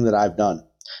everything that I've done.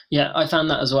 Yeah, I found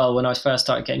that as well when I first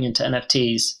started getting into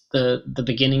NFTs. The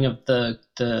beginning of the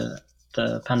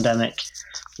pandemic,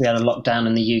 we had a lockdown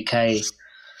in the UK,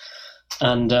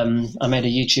 and I made a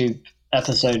YouTube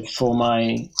episode for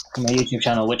my YouTube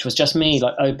channel, which was just me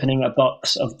like opening a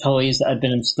box of toys that had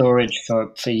been in storage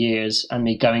for years, and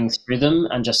me going through them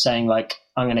and just saying like,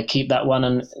 I'm going to keep that one,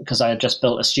 and because I had just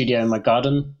built a studio in my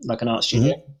garden, like an art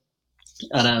studio,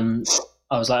 and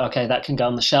I was like, okay, that can go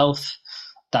on the shelf.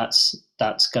 That's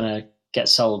going to get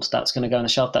sold. That's going to go on the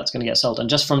shelf. That's going to get sold. And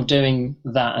just from doing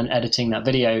that and editing that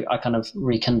video, I kind of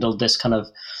rekindled this kind of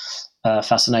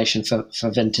fascination for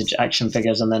vintage action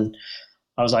figures. And then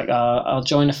I was like, I'll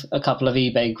join a couple of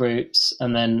eBay groups.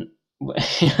 And then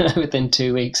within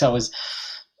 2 weeks, I was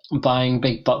buying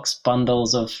big box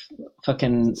bundles of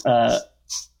fucking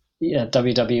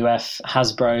WWF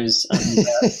Hasbros and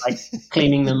like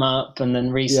cleaning them up and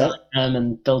then reselling them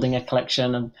and building a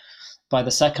collection. And by the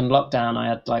second lockdown, I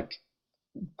had like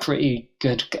a pretty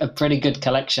good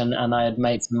collection, and I had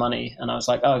made some money. And I was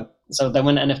like, oh, so then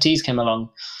when NFTs came along, I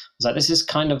was like, this is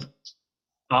kind of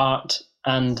art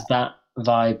and that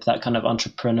vibe, that kind of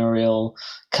entrepreneurial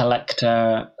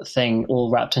collector thing, all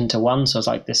wrapped into one. So I was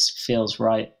like, this feels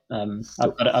right.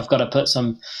 I've got to put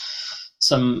some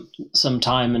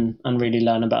time and really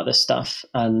learn about this stuff.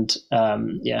 And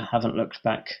haven't looked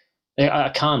back. I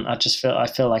can't. I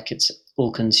feel like it's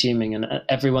all consuming, and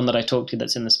everyone that I talk to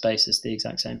that's in the space is the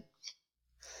exact same.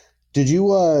 Did you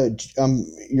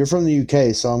you're from the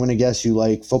UK, so I'm going to guess you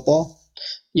like football?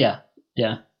 Yeah.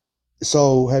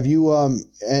 So have you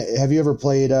ever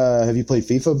played have you played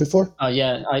FIFA before? Oh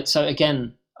yeah. So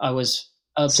again, I was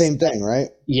same thing, right?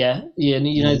 Yeah.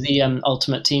 You know the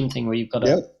Ultimate Team thing where you've got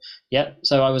to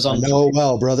So I was on. I know it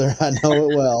well, brother. I know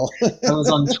it well. I was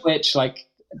on Twitch like.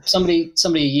 Somebody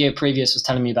a year previous was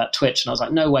telling me about Twitch, and I was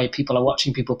like, no way, people are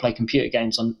watching people play computer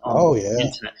games on the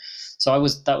internet. So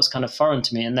that was kind of foreign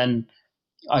to me. And then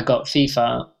I got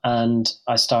FIFA, and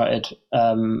I started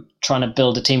trying to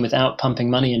build a team without pumping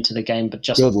money into the game, but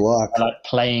just good luck, like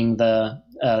playing the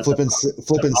flipping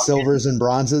silvers and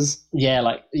bronzes.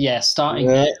 Starting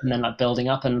there and then like building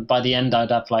up, and by the end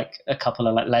I'd have like a couple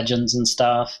of like legends and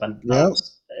stuff, and I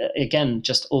was, again,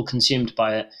 just all consumed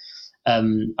by it.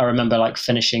 I remember like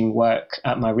finishing work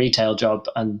at my retail job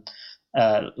and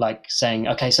like saying,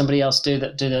 okay, somebody else do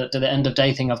the end of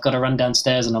day thing. I've got to run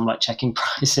downstairs, and I'm like checking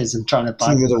prices and trying to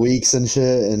buy team of the weeks and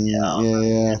shit. And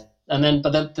yeah. And then,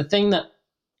 but the thing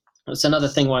that's another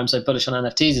thing why I'm so bullish on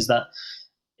NFTs is that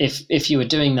if you were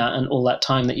doing that and all that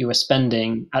time that you were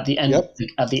spending at the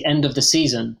end of the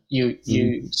season,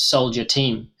 you sold your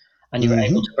team. And you were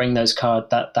able to bring those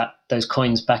those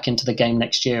coins back into the game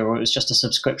next year, or it was just a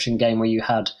subscription game where you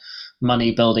had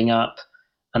money building up,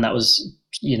 and that was,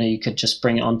 you could just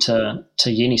bring it onto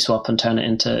Uniswap and turn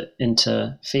it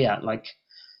into fiat. Like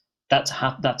that's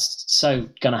so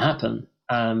going to happen,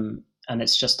 and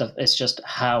it's just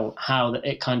how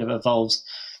it kind of evolves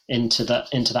into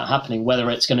that happening.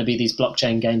 Whether it's going to be these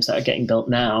blockchain games that are getting built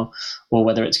now, or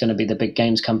whether it's going to be the big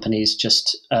games companies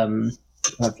just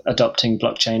adopting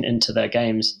blockchain into their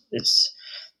games.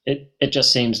 It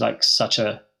just seems like such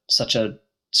a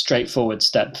straightforward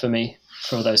step for me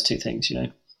for those two things,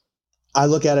 I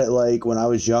look at it like when I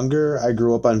was younger, I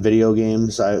grew up on video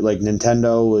games. I like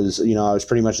Nintendo was, I was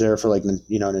pretty much there for like,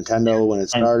 Nintendo when it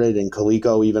started, and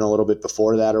Coleco even a little bit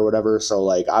before that or whatever. So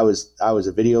like I was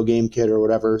a video game kid or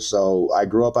whatever. So I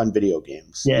grew up on video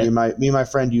games. Yeah. Me and my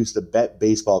friend used to bet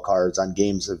baseball cards on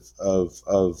games of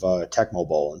Tecmo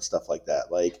Bowl and stuff like that.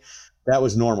 Like that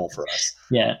was normal for us.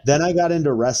 Yeah. Then I got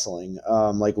into wrestling,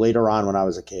 like later on when I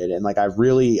was a kid, and like I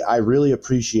really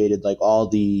appreciated like all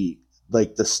the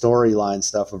like the storyline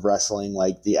stuff of wrestling,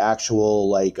 like the actual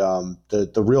like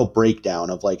the real breakdown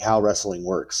of like how wrestling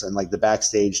works and like the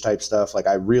backstage type stuff. Like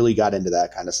I really got into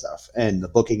that kind of stuff and the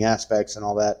booking aspects and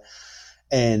all that.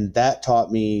 And that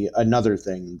taught me another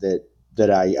thing that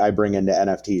I bring into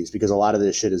NFTs, because a lot of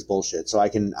this shit is bullshit. So I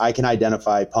can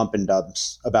identify pump and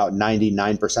dumps about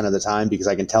 99% of the time, because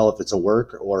I can tell if it's a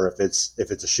work or if it's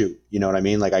a shoot. You know what I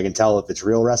mean? Like I can tell if it's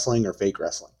real wrestling or fake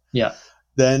wrestling. Yeah.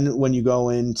 Then when you go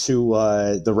into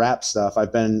the rap stuff,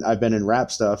 I've been in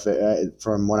rap stuff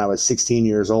from when I was 16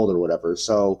 years old or whatever.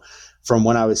 So from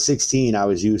when I was 16, I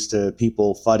was used to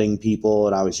people fudding people,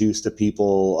 and I was used to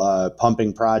people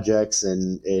pumping projects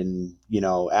and you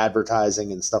know,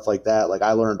 advertising and stuff like that. Like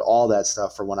I learned all that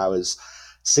stuff from when I was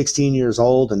 16 years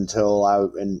old until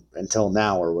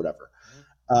now or whatever.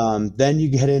 Then you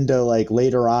get into like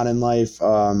later on in life.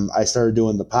 I started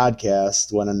doing the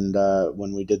podcast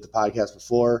when we did the podcast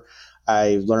before.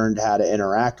 I learned how to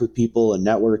interact with people and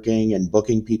networking and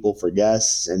booking people for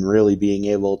guests and really being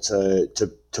able to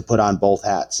put on both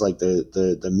hats, like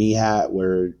the me hat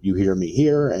where you hear me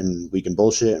here and we can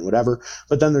bullshit and whatever.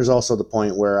 But then there's also the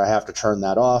point where I have to turn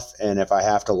that off. And if I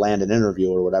have to land an interview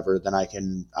or whatever, then I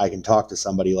can talk to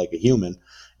somebody like a human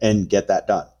and get that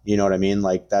done. You know what I mean?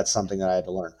 Like that's something that I had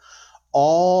to learn.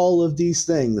 All of these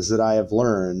things that I have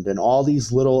learned and all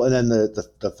these little, and then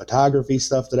the photography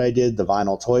stuff that I did, the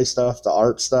vinyl toy stuff, the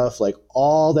art stuff, like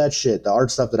all that shit, the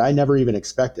art stuff that I never even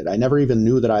expected. I never even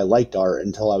knew that I liked art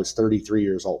until I was 33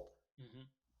 years old.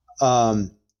 Mm-hmm.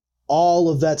 All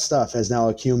of that stuff has now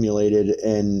accumulated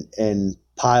and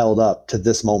piled up to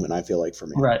this moment, I feel like, for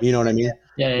me. Right. You know what I mean?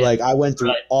 Yeah. Like I went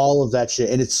through all of that shit,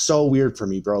 and it's so weird for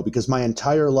me, bro, because my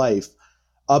entire life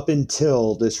up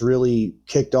until this really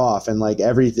kicked off and like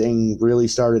everything really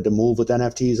started to move with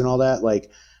NFTs and all that, like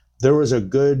there was a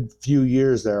good few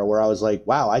years there where I was like,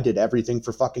 wow, I did everything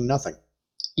for fucking nothing.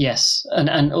 Yes.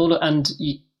 And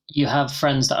you have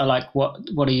friends that are like,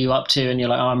 what are you up to? And you're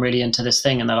like, oh, I'm really into this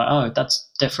thing. And they're like, oh, that's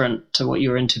different to what you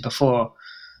were into before.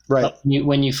 Right. But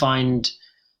when you find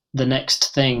the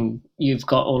next thing, you've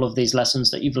got all of these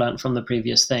lessons that you've learned from the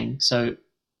previous thing. So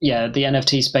yeah, the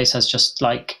NFT space has just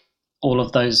like all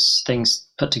of those things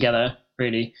put together,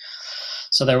 really.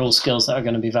 So they're all skills that are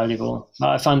going to be valuable.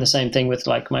 I find the same thing with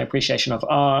like my appreciation of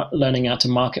art, learning how to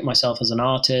market myself as an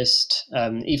artist,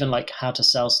 even like how to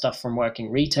sell stuff from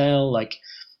working retail, like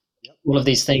all of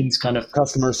these things kind of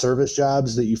customer service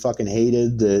jobs that you fucking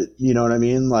hated, that, you know what I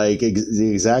mean? Like the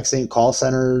exact same call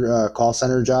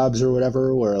center jobs or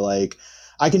whatever, where like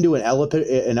I can do an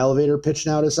elevator pitch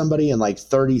now to somebody in like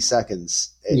 30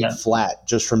 seconds flat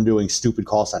just from doing stupid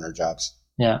call center jobs.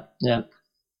 Yeah.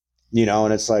 You know,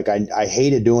 and it's like I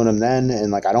hated doing them then,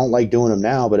 and like I don't like doing them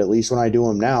now, but at least when I do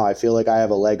them now, I feel like I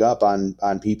have a leg up on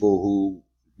people who,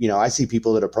 you know, I see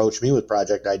people that approach me with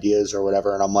project ideas or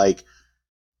whatever, and I'm like,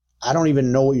 I don't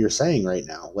even know what you're saying right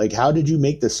now. Like, how did you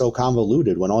make this so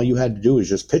convoluted when all you had to do is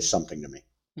just pitch something to me?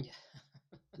 Yeah.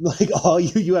 Like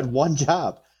you had one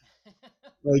job.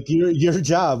 Like your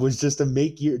job was just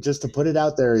to put it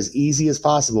out there as easy as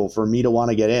possible for me to want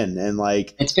to get in, and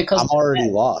like it's because I'm already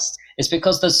lost. It's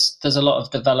because there's a lot of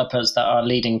developers that are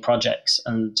leading projects,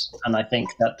 and I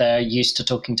think that they're used to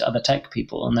talking to other tech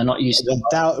people, and they're not used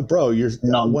to. Bro, you're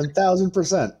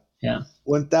 1,000%. Yeah,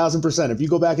 1,000%. If you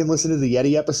go back and listen to the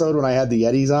Yeti episode when I had the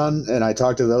Yetis on and I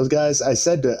talked to those guys, I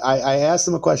asked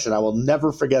them a question. I will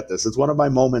never forget this. It's one of my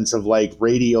moments of like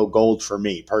radio gold for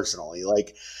me personally.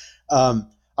 Like,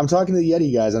 I'm talking to the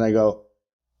Yeti guys and I go,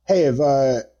 hey, if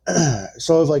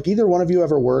like either one of you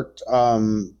ever worked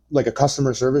like a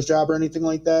customer service job or anything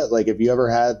like that, like if you ever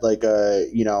had like a,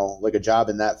 you know, like a job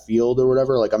in that field or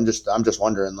whatever, like I'm just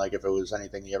wondering like if it was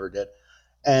anything you ever did.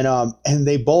 And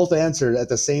they both answered at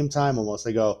the same time almost.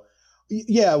 They go,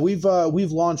 yeah, we've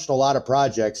launched a lot of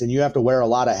projects, and you have to wear a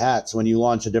lot of hats when you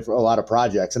launch a lot of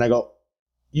projects. And I go,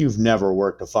 you've never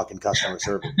worked a fucking customer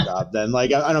service job then.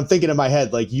 Like, and I'm thinking in my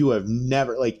head, like, you have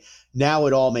never, like, now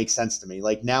it all makes sense to me.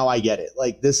 Like, now I get it.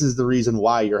 Like, this is the reason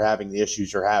why you're having the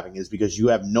issues you're having, is because you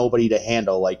have nobody to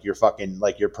handle, like, your fucking,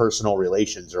 like, your personal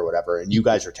relations or whatever. And you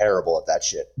guys are terrible at that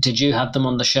shit. Did you have them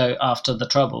on the show after the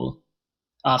trouble?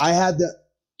 I had the,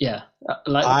 yeah.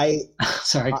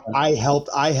 Sorry. I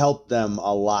helped them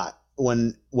a lot.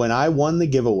 When I won the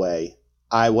giveaway,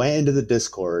 I went into the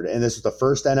Discord, and this was the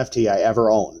first NFT I ever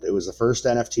owned. It was the first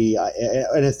NFT,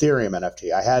 an Ethereum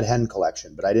NFT. I had Hen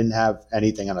Collection, but I didn't have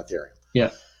anything on Ethereum.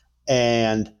 Yeah.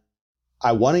 And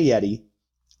I won a Yeti,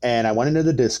 and I went into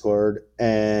the Discord,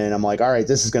 and I'm like, all right,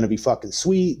 this is going to be fucking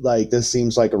sweet. Like, this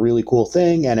seems like a really cool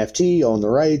thing. NFT, own the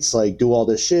rights, like, do all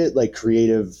this shit, like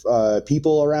creative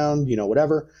people around, you know,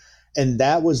 whatever. And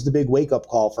that was the big wake up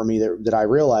call for me that I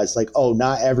realized, like, oh,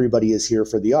 not everybody is here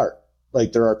for the art.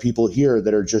 Like, there are people here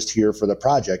that are just here for the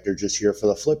project or just here for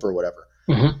the flip or whatever.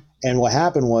 Mm-hmm. And what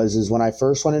happened is when I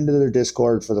first went into their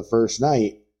Discord for the first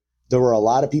night, there were a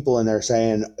lot of people in there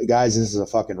saying, guys, this is a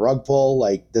fucking rug pull.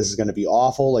 Like, this is going to be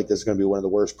awful. Like, this is going to be one of the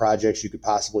worst projects you could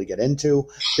possibly get into.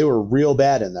 They were real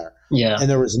bad in there. Yeah. And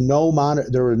there were no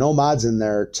mods in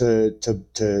there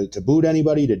to boot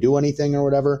anybody, to do anything or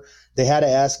whatever. They had to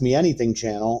ask me anything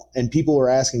channel, and people were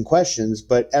asking questions,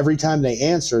 but every time they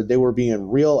answered, they were being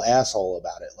real asshole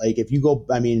about it. Like, if you go,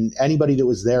 I mean, anybody that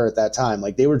was there at that time,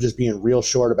 like, they were just being real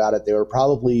short about it. They were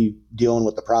probably dealing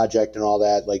with the project and all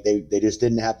that. Like, they just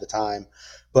didn't have the time.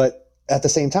 But at the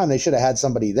same time, they should have had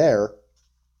somebody there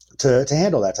to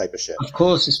handle that type of shit. Of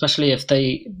course, especially if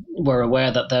they were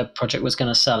aware that their project was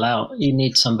going to sell out. You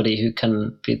need somebody who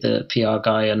can be the PR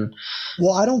guy. And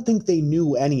well, I don't think they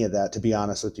knew any of that, to be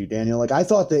honest with you, Daniel. Like, I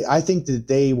think that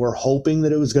they were hoping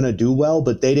that it was going to do well,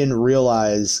 but they didn't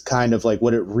realize kind of like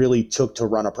what it really took to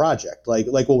run a project. Like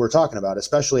what we're talking about,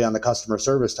 especially on the customer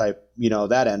service type,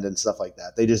 that end and stuff like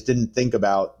that. They just didn't think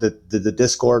about that the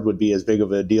Discord would be as big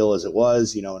of a deal as it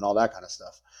was, and all that kind of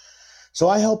stuff. So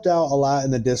I helped out a lot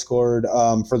in the Discord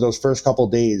for those first couple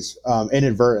of days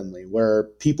inadvertently, where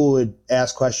people would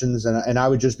ask questions and I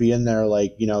would just be in there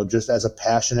like, just as a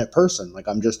passionate person. Like,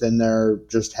 I'm just in there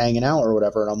just hanging out or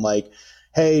whatever. And I'm like,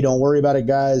 hey, don't worry about it,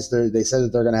 guys. They said that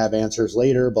they're going to have answers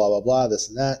later, blah, blah, blah, this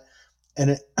and that.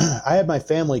 And I had my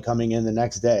family coming in the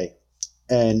next day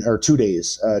or 2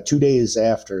 days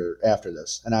after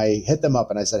this. And I hit them up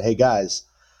and I said, hey, guys,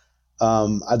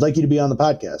 I'd like you to be on the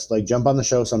podcast, like jump on the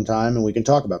show sometime and we can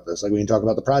talk about this. Like, we can talk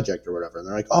about the project or whatever. And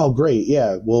they're like, oh, great.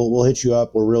 Yeah, we'll hit you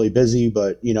up. We're really busy,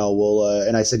 but we'll,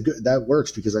 and I said, good, that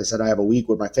works, because I said, I have a week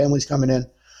where my family's coming in.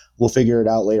 We'll figure it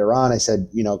out later on. I said,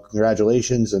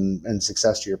 congratulations and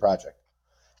success to your project.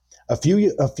 A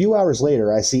few hours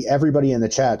later, I see everybody in the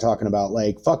chat talking about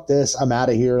like, fuck this. I'm out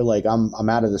of here. Like, I'm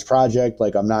out of this project.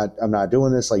 Like, I'm not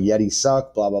doing this. Like, Yeti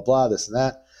suck, blah, blah, blah, this and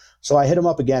that. So I hit them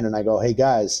up again and I go, hey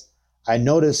guys, I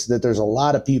noticed that there's a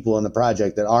lot of people in the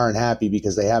project that aren't happy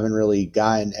because they haven't really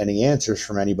gotten any answers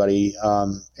from anybody,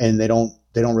 and they don't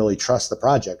really trust the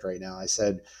project right now. I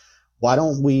said, why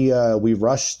don't we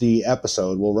rush the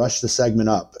episode? We'll rush the segment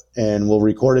up and we'll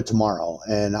record it tomorrow,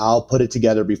 and I'll put it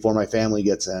together before my family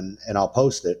gets in and I'll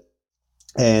post it.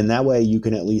 And that way you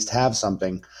can at least have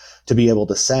something to be able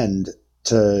to send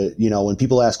to, when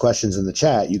people ask questions in the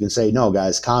chat, you can say, no,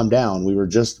 guys, calm down. We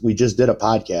just did a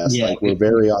podcast. Yeah, like, we're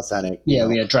very authentic. Yeah.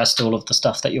 We addressed all of the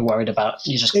stuff that you're worried about.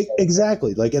 You just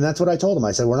exactly. Like, and that's what I told them.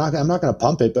 I said, I'm not going to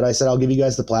pump it, but I said, I'll give you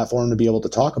guys the platform to be able to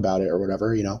talk about it or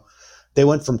whatever. They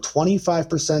went from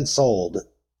 25% sold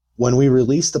when we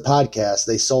released the podcast.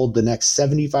 They sold the next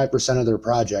 75% of their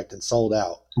project and sold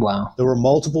out. Wow. There were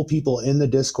multiple people in the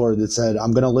Discord that said,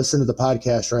 I'm going to listen to the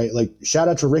podcast, right? Like, shout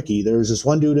out to Ricky. There was this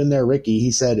one dude in there, Ricky.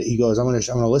 He said, I'm going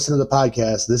to listen to the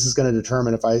podcast. This is going to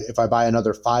determine if I buy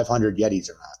another 500 Yetis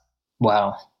or not.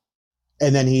 Wow.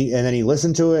 And then he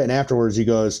listened to it. And afterwards he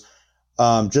goes,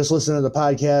 just listen to the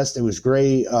podcast. It was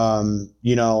great. I'm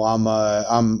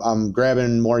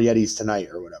grabbing more Yetis tonight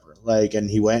or whatever. Like, and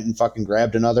he went and fucking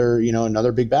grabbed another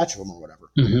big batch of them or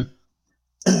whatever. Mm-hmm.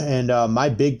 And my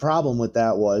big problem with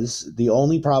that was, the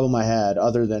only problem I had,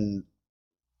 other than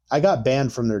I got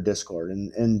banned from their Discord.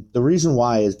 And the reason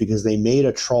why is because they made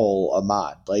a troll a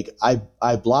mod. Like,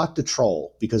 I blocked a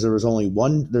troll because there was like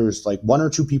one or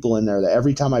two people in there that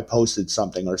every time I posted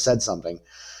something or said something,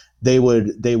 they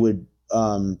would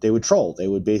troll. They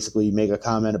would basically make a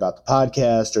comment about the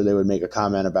podcast, or they would make a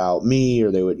comment about me,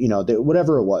 or they would,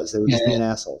 whatever it was, they would just be an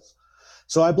asshole.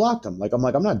 So I blocked them. Like, I'm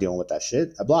not dealing with that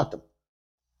shit. I blocked them.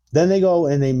 Then they go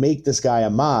and they make this guy a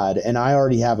mod, and I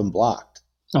already have him blocked.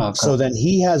 Oh, okay. So then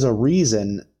he has a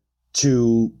reason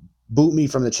to boot me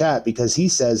from the chat, because he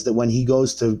says that when he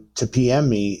goes to PM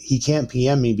me, he can't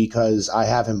PM me because I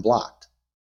have him blocked.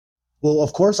 Well,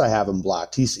 of course I have him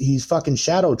blocked. He's fucking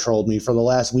shadow trolled me for the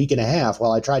last week and a half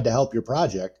while I tried to help your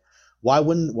project. Why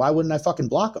wouldn't I fucking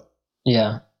block him?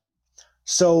 Yeah.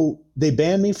 So he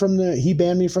banned me from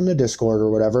the Discord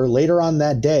or whatever. Later on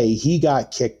that day, he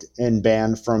got kicked and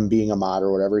banned from being a mod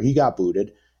or whatever. He got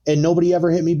booted, and nobody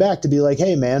ever hit me back to be like,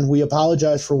 hey man, we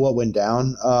apologize for what went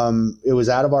down. It was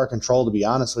out of our control, to be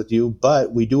honest with you,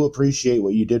 but we do appreciate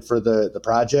what you did for the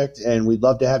project, and we'd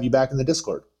love to have you back in the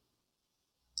Discord.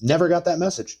 Never got that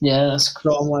message. Yeah, that's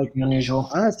so I'm like, unusual.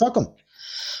 All right, fuck them.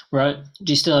 Right.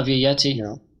 Do you still have your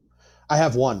Yeti? I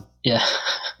have one. Yeah.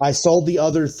 I sold the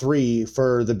other 3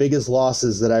 for the biggest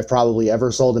losses that I've probably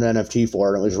ever sold an NFT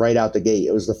for, and it was right out the gate.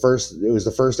 It was the first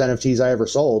NFTs I ever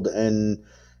sold, and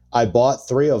I bought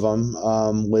 3 of them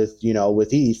with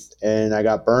ETH, and I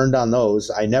got burned on those.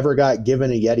 I never got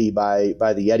given a Yeti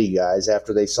by the Yeti guys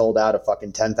after they sold out of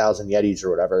fucking 10,000 Yetis or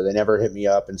whatever. They never hit me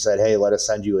up and said, "Hey, let us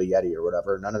send you a Yeti" or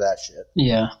whatever. None of that shit.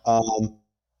 Yeah.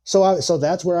 So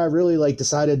that's where I really like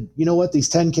decided, you know what, these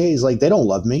 10Ks, like, they don't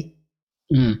love me.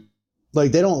 Mm.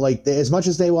 Like, they don't, like, as much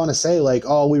as they want to say, like,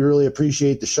 oh, we really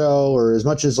appreciate the show, or as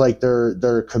much as like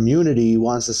their community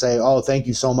wants to say, oh, thank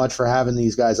you so much for having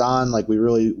these guys on, like, we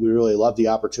really love the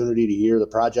opportunity to hear the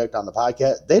project on the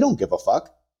podcast, they don't give a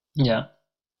fuck. Yeah,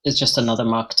 it's just another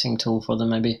marketing tool for them,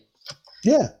 maybe.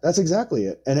 Yeah, that's exactly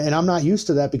it. And I'm not used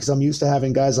to that, because I'm used to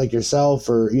having guys like yourself,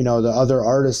 or, the other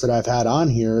artists that I've had on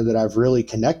here that I've really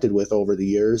connected with over the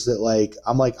years, that, like,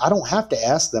 I'm like, I don't have to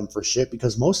ask them for shit,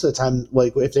 because most of the time,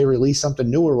 like, if they release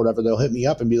something new or whatever, they'll hit me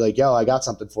up and be like, yo, I got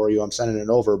something for you, I'm sending it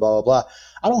over, blah, blah, blah.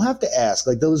 I don't have to ask.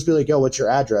 Like, they'll just be like, yo, what's your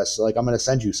address? Like, I'm going to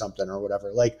send you something or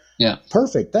whatever. Like, yeah,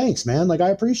 perfect. Thanks, man. Like, I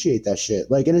appreciate that shit.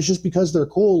 Like, and it's just because they're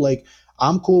cool. Like,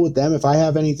 I'm cool with them. If I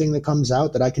have anything that comes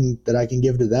out that I can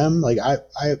give to them, like,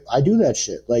 I do that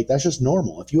shit. Like, that's just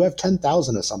normal. If you have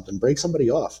 10,000 of something, break somebody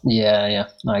off. Yeah,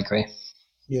 I agree.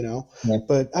 Yeah.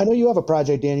 But I know you have a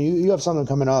project, Danny. You have something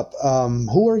coming up.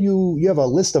 Who are you? You have a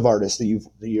list of artists that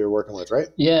you're working with, right?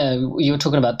 Yeah, you were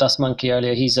talking about Dust Monkey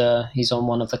earlier. He's on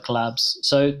one of the collabs.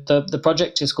 So the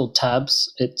project is called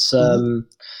Tabs. It's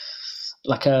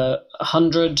like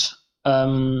 100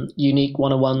 unique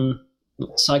 101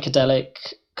 psychedelic,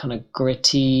 kind of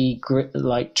gritty,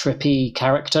 like trippy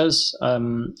characters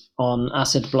on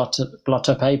acid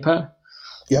blotter paper.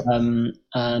 Yep.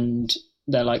 And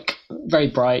they're like very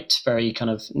bright, very kind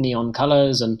of neon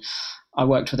colors. And I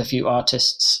worked with a few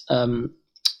artists that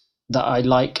I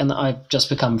like and that I've just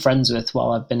become friends with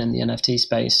while I've been in the NFT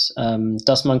space.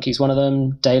 Dust Monkey's one of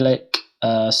them, Dalek,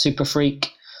 Super Freak,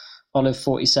 Olive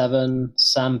 47,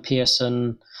 Sam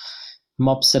Pearson,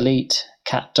 Mobsolete,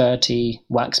 Cat Dirty,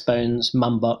 Waxbones,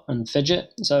 Mumbot, and Fidget.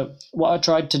 So what I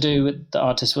tried to do with the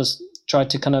artists was try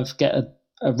to kind of get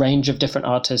a range of different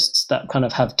artists that kind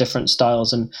of have different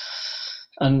styles. And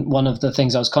one of the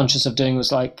things I was conscious of doing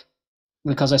was, like,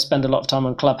 because I spend a lot of time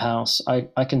on Clubhouse,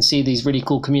 I can see these really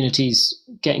cool communities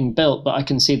getting built, but I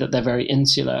can see that they're very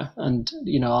insular. And,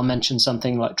 I'll mention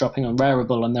something like dropping on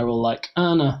Rarible, and they're all like,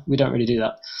 oh, no, we don't really do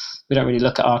that. We don't really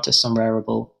look at artists on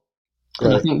Rarible. Right.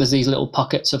 And I think there's these little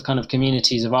pockets of kind of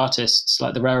communities of artists,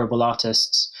 like the Rarible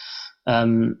artists,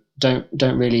 don't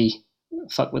really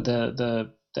fuck with the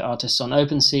artists on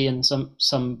OpenSea, and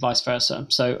some vice versa.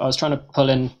 So I was trying to pull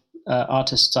in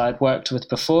artists I'd worked with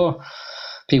before,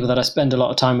 people that I spend a lot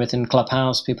of time with in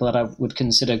Clubhouse, people that I would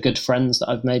consider good friends that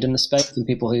I've made in the space, and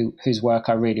people whose work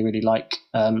I really, really like,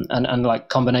 and like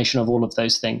combination of all of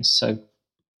those things. So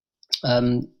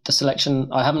the selection,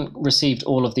 I haven't received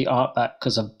all of the art back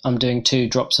because I'm doing 2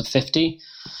 drops of 50.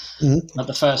 Mm-hmm. But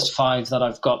the first 5 that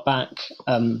I've got back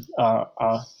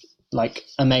are like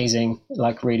amazing,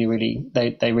 like really, really,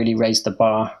 they really raised the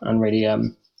bar and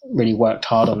really worked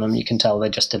hard on them. You can tell they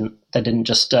didn't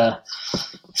just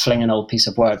fling an old piece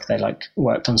of work. They like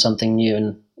worked on something new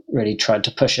and really tried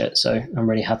to push it. So I'm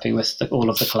really happy with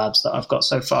all of the collabs that I've got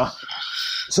so far.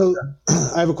 So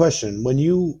I have a question. When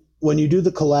you do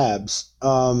the collabs,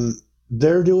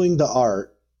 they're doing the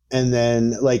art and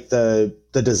then like the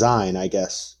design, I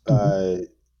guess. Mm-hmm.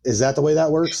 Is that the way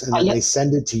that works? And then they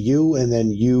send it to you, and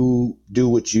then you do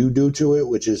what you do to it,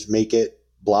 which is make it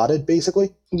blotted,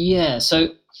 basically? Yeah. So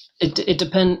it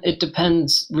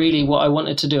depends really what I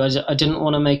wanted to do. I didn't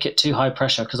want to make it too high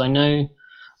pressure, because I know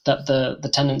that the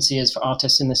tendency is for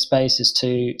artists in this space is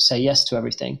to say yes to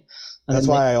everything. And that's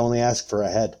why I only ask for a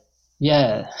head.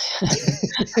 Yeah.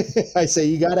 I say,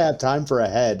 you got to have time for a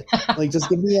head. Like, just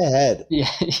give me a head. Yeah.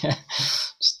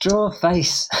 Just draw a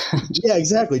face. Yeah,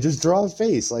 exactly. Just draw a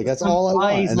face. Like, that's all I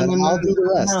want. And then I'll do the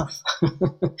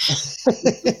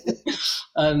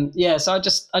rest. Yeah, so I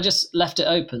just left it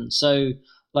open. So,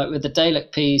 like with the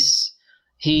Dalek piece,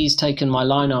 he's taken my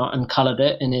line art and colored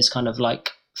it in his kind of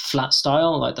like flat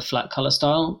style, like the flat color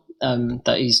style.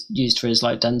 That he's used for his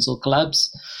like Denzel collabs.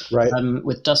 Right.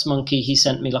 With Dust Monkey, he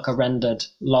sent me like a rendered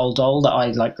lol doll that I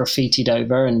like graffitied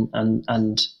over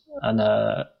and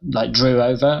like drew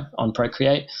over on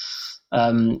Procreate.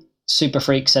 Super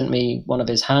Freak sent me one of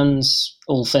his hands,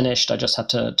 all finished. I just had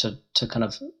to kind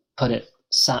of put it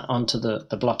sat onto the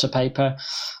blotter paper.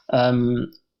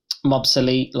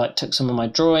 Mobsolete like took some of my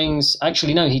drawings.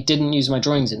 Actually, no, he didn't use my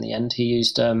drawings in the end. He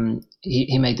used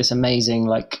he made this amazing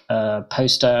like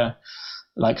poster,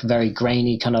 like very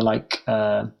grainy kind of like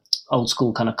old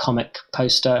school kind of comic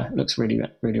poster. It looks really,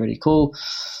 really, really cool.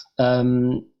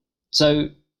 So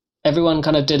everyone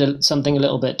kind of did something a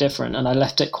little bit different, and I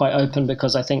left it quite open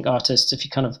because I think artists, if you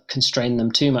kind of constrain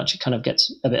them too much, it kind of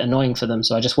gets a bit annoying for them.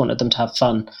 So I just wanted them to have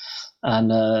fun,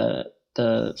 and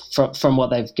from what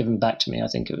they've given back to me, I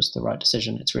think it was the right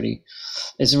decision. It's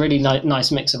a really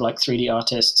nice mix of like 3D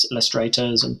artists,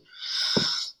 illustrators, and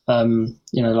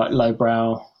like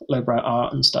lowbrow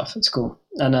art and stuff. It's cool,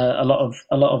 and a lot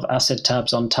of acid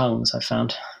tabs on tongues I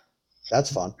found.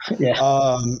 That's fun.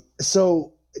 Yeah.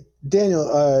 So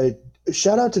Daniel,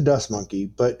 shout out to Dust Monkey,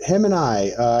 but him and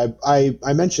I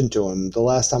mentioned to him the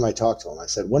last time I talked to him, I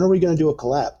said, when are we going to do a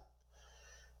collab?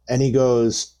 And he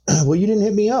goes, well, you didn't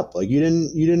hit me up. Like you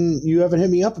haven't hit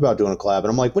me up about doing a collab. And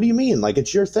I'm like, what do you mean? Like,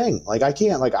 it's your thing. Like, I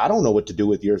can't, like, I don't know what to do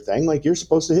with your thing. Like, you're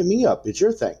supposed to hit me up. It's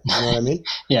your thing. You know what I mean?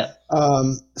 Yeah.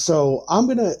 So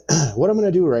what I'm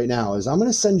going to do right now is I'm going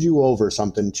to send you over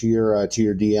something to your DM.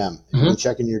 Mm-hmm. You can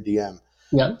check in your DM.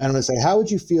 Yeah. And I'm going to say, how would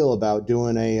you feel about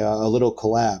doing a little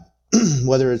collab,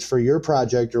 whether it's for your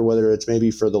project or whether it's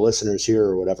maybe for the listeners here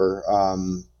or whatever,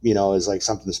 is like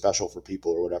something special for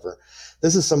people or whatever.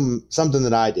 This is something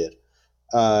that I did.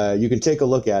 You can take a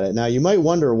look at it. Now, you might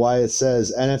wonder why it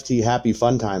says NFT Happy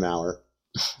Fun Time Hour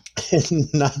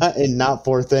and not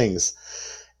Four Things.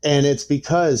 And it's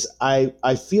because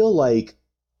I feel like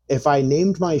if I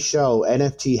named my show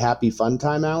NFT Happy Fun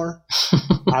Time Hour,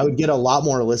 I would get a lot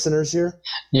more listeners here.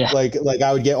 Yeah. Like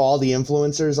I would get all the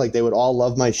influencers, like they would all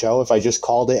love my show if I just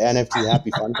called it NFT Happy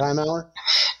Fun Time Hour.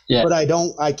 Yeah. But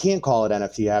I can't call it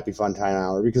NFT Happy Fun Time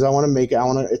Hour because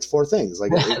it's Four Things.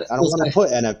 Like I don't want to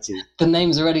put NFT. The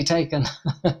name's already taken.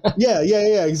 Yeah,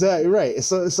 exactly. Right.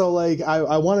 So like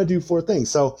I want to do Four Things.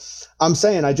 So I'm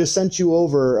saying I just sent you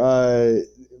over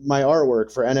my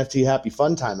artwork for NFT Happy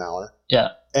Fun Time Hour. Yeah.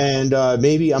 And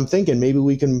maybe I'm thinking maybe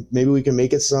we can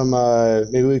make it some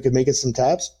some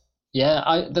tabs.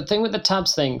 Yeah, the thing with the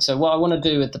tabs thing. So what I want to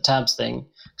do with the tabs thing,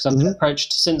 because I've been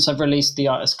approached since I've released the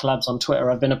artist collabs on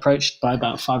Twitter. I've been approached by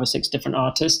about 5 or 6 different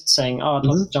artists saying, "Oh, I'd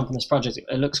love to jump on this project.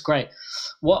 It looks great."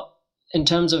 What in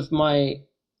terms of my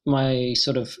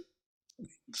sort of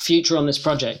future on this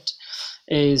project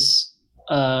is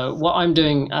what I'm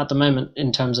doing at the moment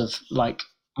in terms of like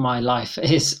my life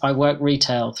is I work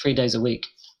retail 3 days a week.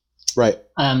 Right.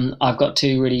 I've got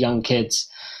 2 really young kids.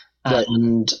 Right.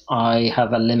 And I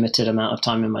have a limited amount of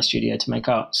time in my studio to make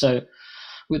art. So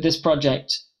with this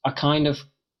project, I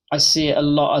see it a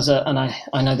lot as and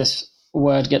I know this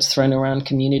word gets thrown around,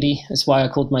 community. That's why I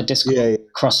called my Discord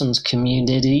Crosson's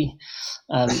community.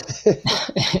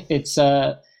 It's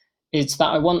that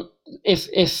I want, if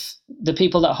the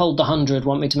people that hold the 100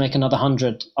 want me to make another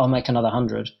 100, I'll make another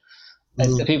 100.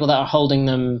 If the people that are holding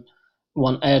them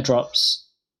want airdrops,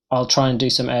 I'll try and do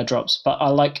some airdrops, but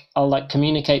I'll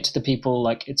communicate to the people,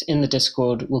 like it's in the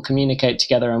Discord, we'll communicate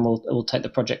together and we'll take the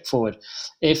project forward.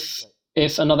 If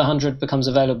another 100 becomes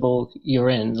available, you're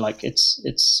in, like it's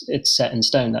set in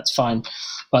stone, that's fine.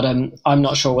 But I'm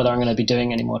not sure whether I'm going to be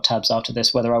doing any more tabs after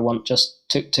this, whether I want just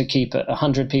to keep it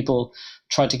 100 people,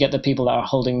 try to get the people that are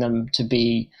holding them to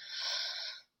be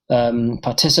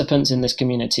participants in this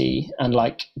community and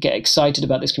like get excited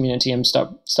about this community and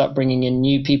start bringing in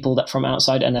new people that from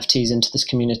outside NFTs into this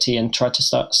community and try to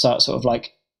start sort of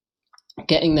like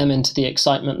getting them into the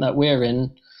excitement that we're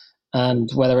in.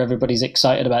 And whether everybody's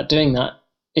excited about doing that,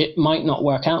 it might not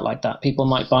work out like that. People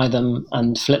might buy them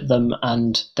and flip them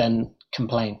and then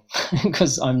complain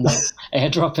because I'm not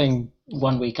airdropping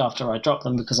 1 week after I drop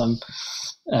them because I'm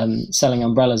selling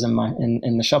umbrellas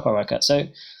in the shop I work at. So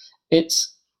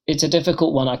it's a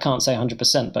difficult one. I can't say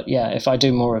 100%, but yeah, if I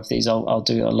do more of these, I'll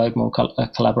do a load more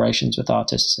collaborations with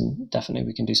artists, and definitely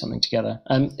we can do something together.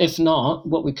 If not,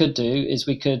 what we could do is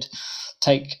we could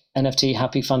take NFT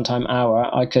Happy Fun Time Hour.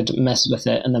 I could mess with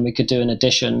it, and then we could do an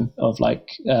edition of like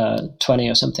 20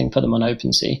 or something. Put them on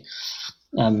OpenSea.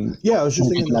 I was just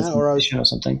thinking that, or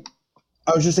something.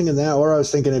 I was just thinking that, or I was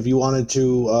thinking if you wanted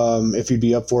to, if you'd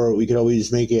be up for it, we could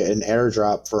always make it an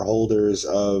airdrop for holders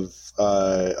of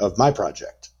my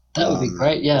project. That would be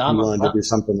great. Yeah, I'm willing to do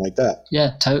something like that.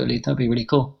 Yeah, totally. That'd be really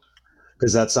cool.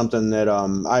 Because that's something that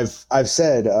I've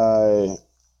said.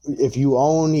 If you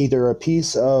own either a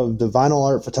piece of the vinyl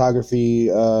art photography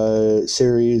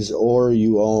series or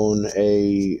you own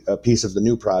a piece of the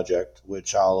new project,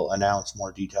 which I'll announce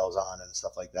more details on and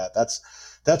stuff like that,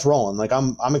 that's rolling. Like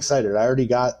I'm excited. I already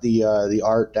got the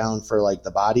art down for like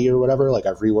the body or whatever. Like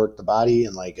I've reworked the body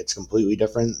and like it's completely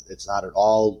different. It's not at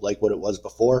all like what it was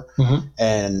before.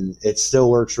 And it still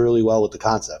works really well with the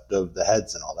concept of the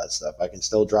heads and all that stuff. I can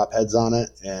still drop heads on it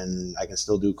and I can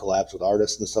still do collabs with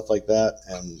artists and stuff like that.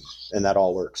 And that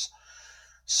all works.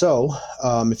 So,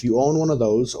 if you own one of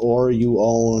those or you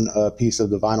own a piece of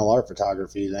the vinyl art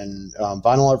photography, then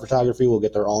vinyl art photography will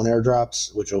get their own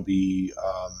airdrops, which will be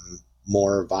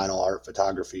more vinyl art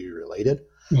photography related.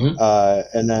 Mm-hmm.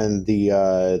 And then the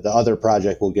other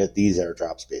project will get these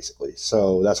airdrops basically.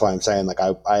 So that's why I'm saying like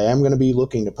I am going to be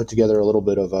looking to put together a little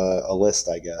bit of a list,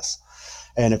 I guess.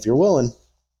 And if you're willing,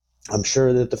 I'm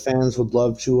sure that the fans would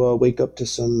love to wake up to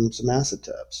some acid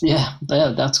tabs. Yeah,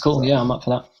 that's cool. So, yeah, I'm up for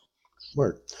that.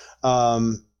 Word.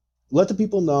 Let the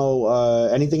people know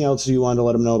anything else you want to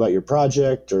let them know about your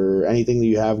project or anything that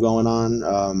you have going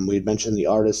on. We had mentioned the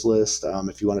artist list.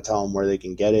 If you want to tell them where they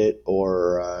can get it,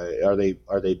 or are they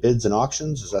bids and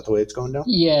auctions? Is that the way it's going down?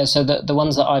 Yeah. So the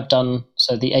ones that I've done,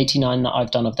 so the 89 that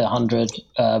I've done of the 100,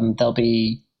 they'll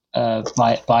be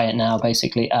buy it now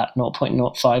basically at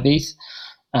 0.05 ETH.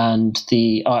 And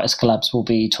the artist collabs will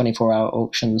be 24-hour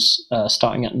auctions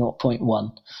starting at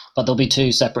 0.1. But there'll be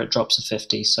 2 separate drops of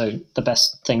 50. So the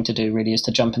best thing to do really is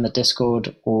to jump in the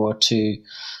Discord or to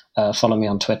follow me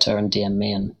on Twitter and DM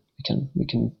me, and we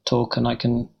can talk and I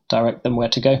can direct them where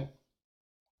to go.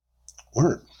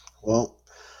 Word. Well,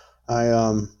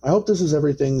 I hope this is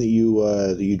everything that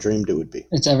you dreamed it would be.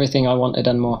 It's everything I wanted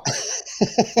and more.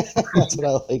 That's what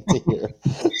I like to hear.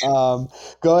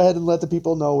 Go ahead and let the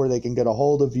people know where they can get a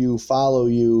hold of you, follow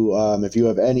you. If you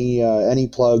have any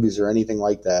plugs or anything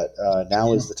like that,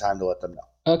 now is the time to let them know.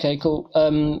 Okay, cool.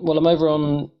 Well, I'm over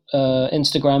on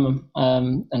Instagram,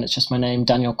 and it's just my name,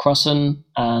 Daniel Crossan,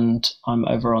 and I'm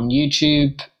over on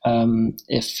YouTube.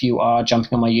 If you are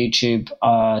jumping on my YouTube,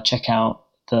 check out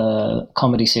the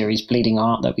comedy series Bleeding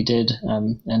Art that we did.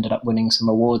 Ended up winning some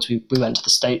awards. We went to the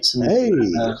States and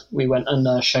we went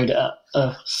and showed it at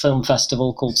a film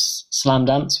festival called Slam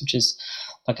Dance, which is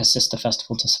like a sister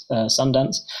festival to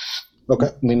Sundance. Okay.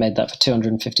 We made that for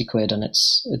 250 quid, and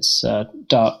it's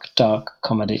dark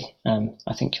comedy.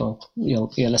 I think your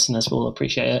listeners will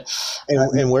appreciate it.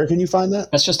 And where can you find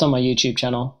that? That's just on my YouTube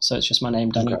channel, so it's just my name,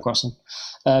 Daniel Crossan.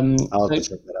 I'll have to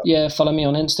check that out. Yeah, follow me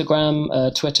on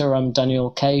Instagram, Twitter. I'm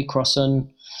Daniel K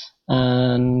Crossan,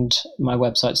 and my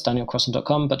website's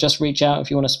danielcrossan.com. But just reach out if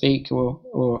you want to speak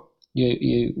or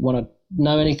you want to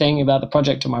know anything about the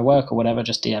project or my work or whatever.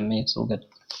 Just DM me. It's all good.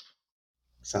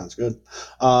 Sounds good.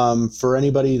 For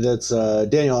anybody that's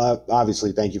Daniel,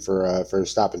 obviously, thank you for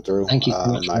stopping through. Thank you so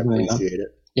much. I appreciate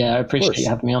it. Yeah, I appreciate you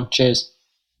having me on. Cheers.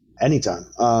 Anytime.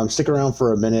 Stick around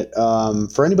for a minute.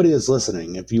 For anybody that's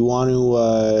listening, if you want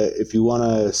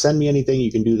to send me anything,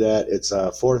 you can do that. It's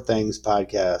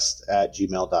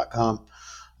fourthingspodcast@gmail.com.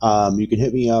 You can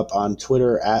hit me up on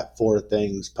Twitter at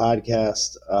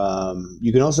fourthingspodcast.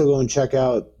 You can also go and check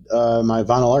out my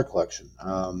vinyl art collection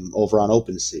over on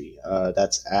OpenSea.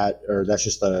 That's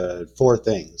just the Four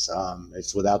Things.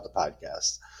 It's without the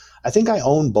podcast. I think I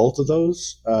own both of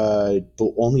those, but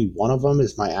only one of them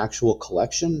is my actual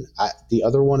collection. The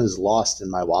other one is lost in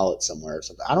my wallet somewhere or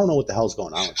something. I don't know what the hell's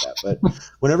going on with that, but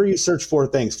whenever you search Four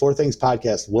Things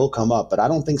Podcast will come up, but I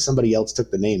don't think somebody else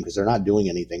took the name because they're not doing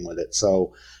anything with it.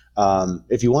 So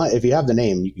if you have the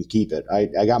name, you can keep it.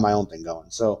 I got my own thing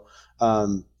going. So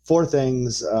Four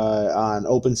Things on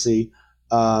OpenSea.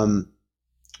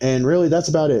 And really, that's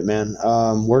about it, man.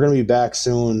 We're going to be back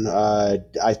soon. I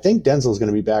think Denzel's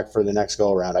going to be back for the next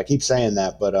go around. I keep saying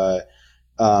that, but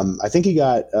I think he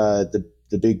got the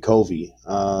big Covey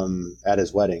at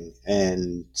his wedding,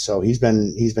 and so he's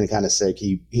been kind of sick.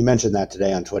 He mentioned that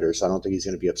today on Twitter, so I don't think he's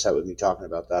going to be upset with me talking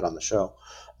about that on the show.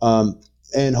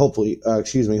 And hopefully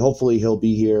he'll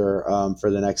be here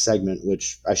for the next segment,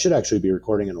 which I should actually be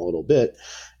recording in a little bit.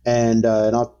 And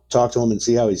I'll talk to him and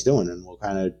see how he's doing, and we'll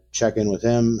kind of check in with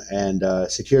him. And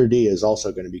Security is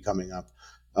also going to be coming up.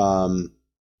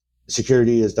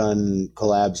 Security has done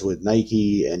collabs with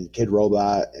Nike and Kid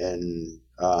Robot and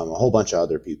a whole bunch of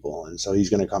other people, and so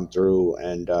he's going to come through,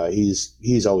 and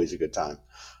he's always a good time.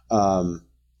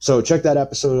 So check that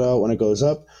episode out when it goes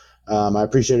up. I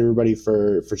appreciate everybody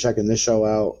for checking this show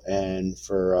out and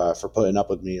for putting up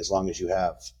with me as long as you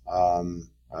have.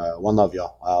 One love,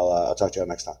 y'all. I'll talk to y'all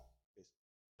next time.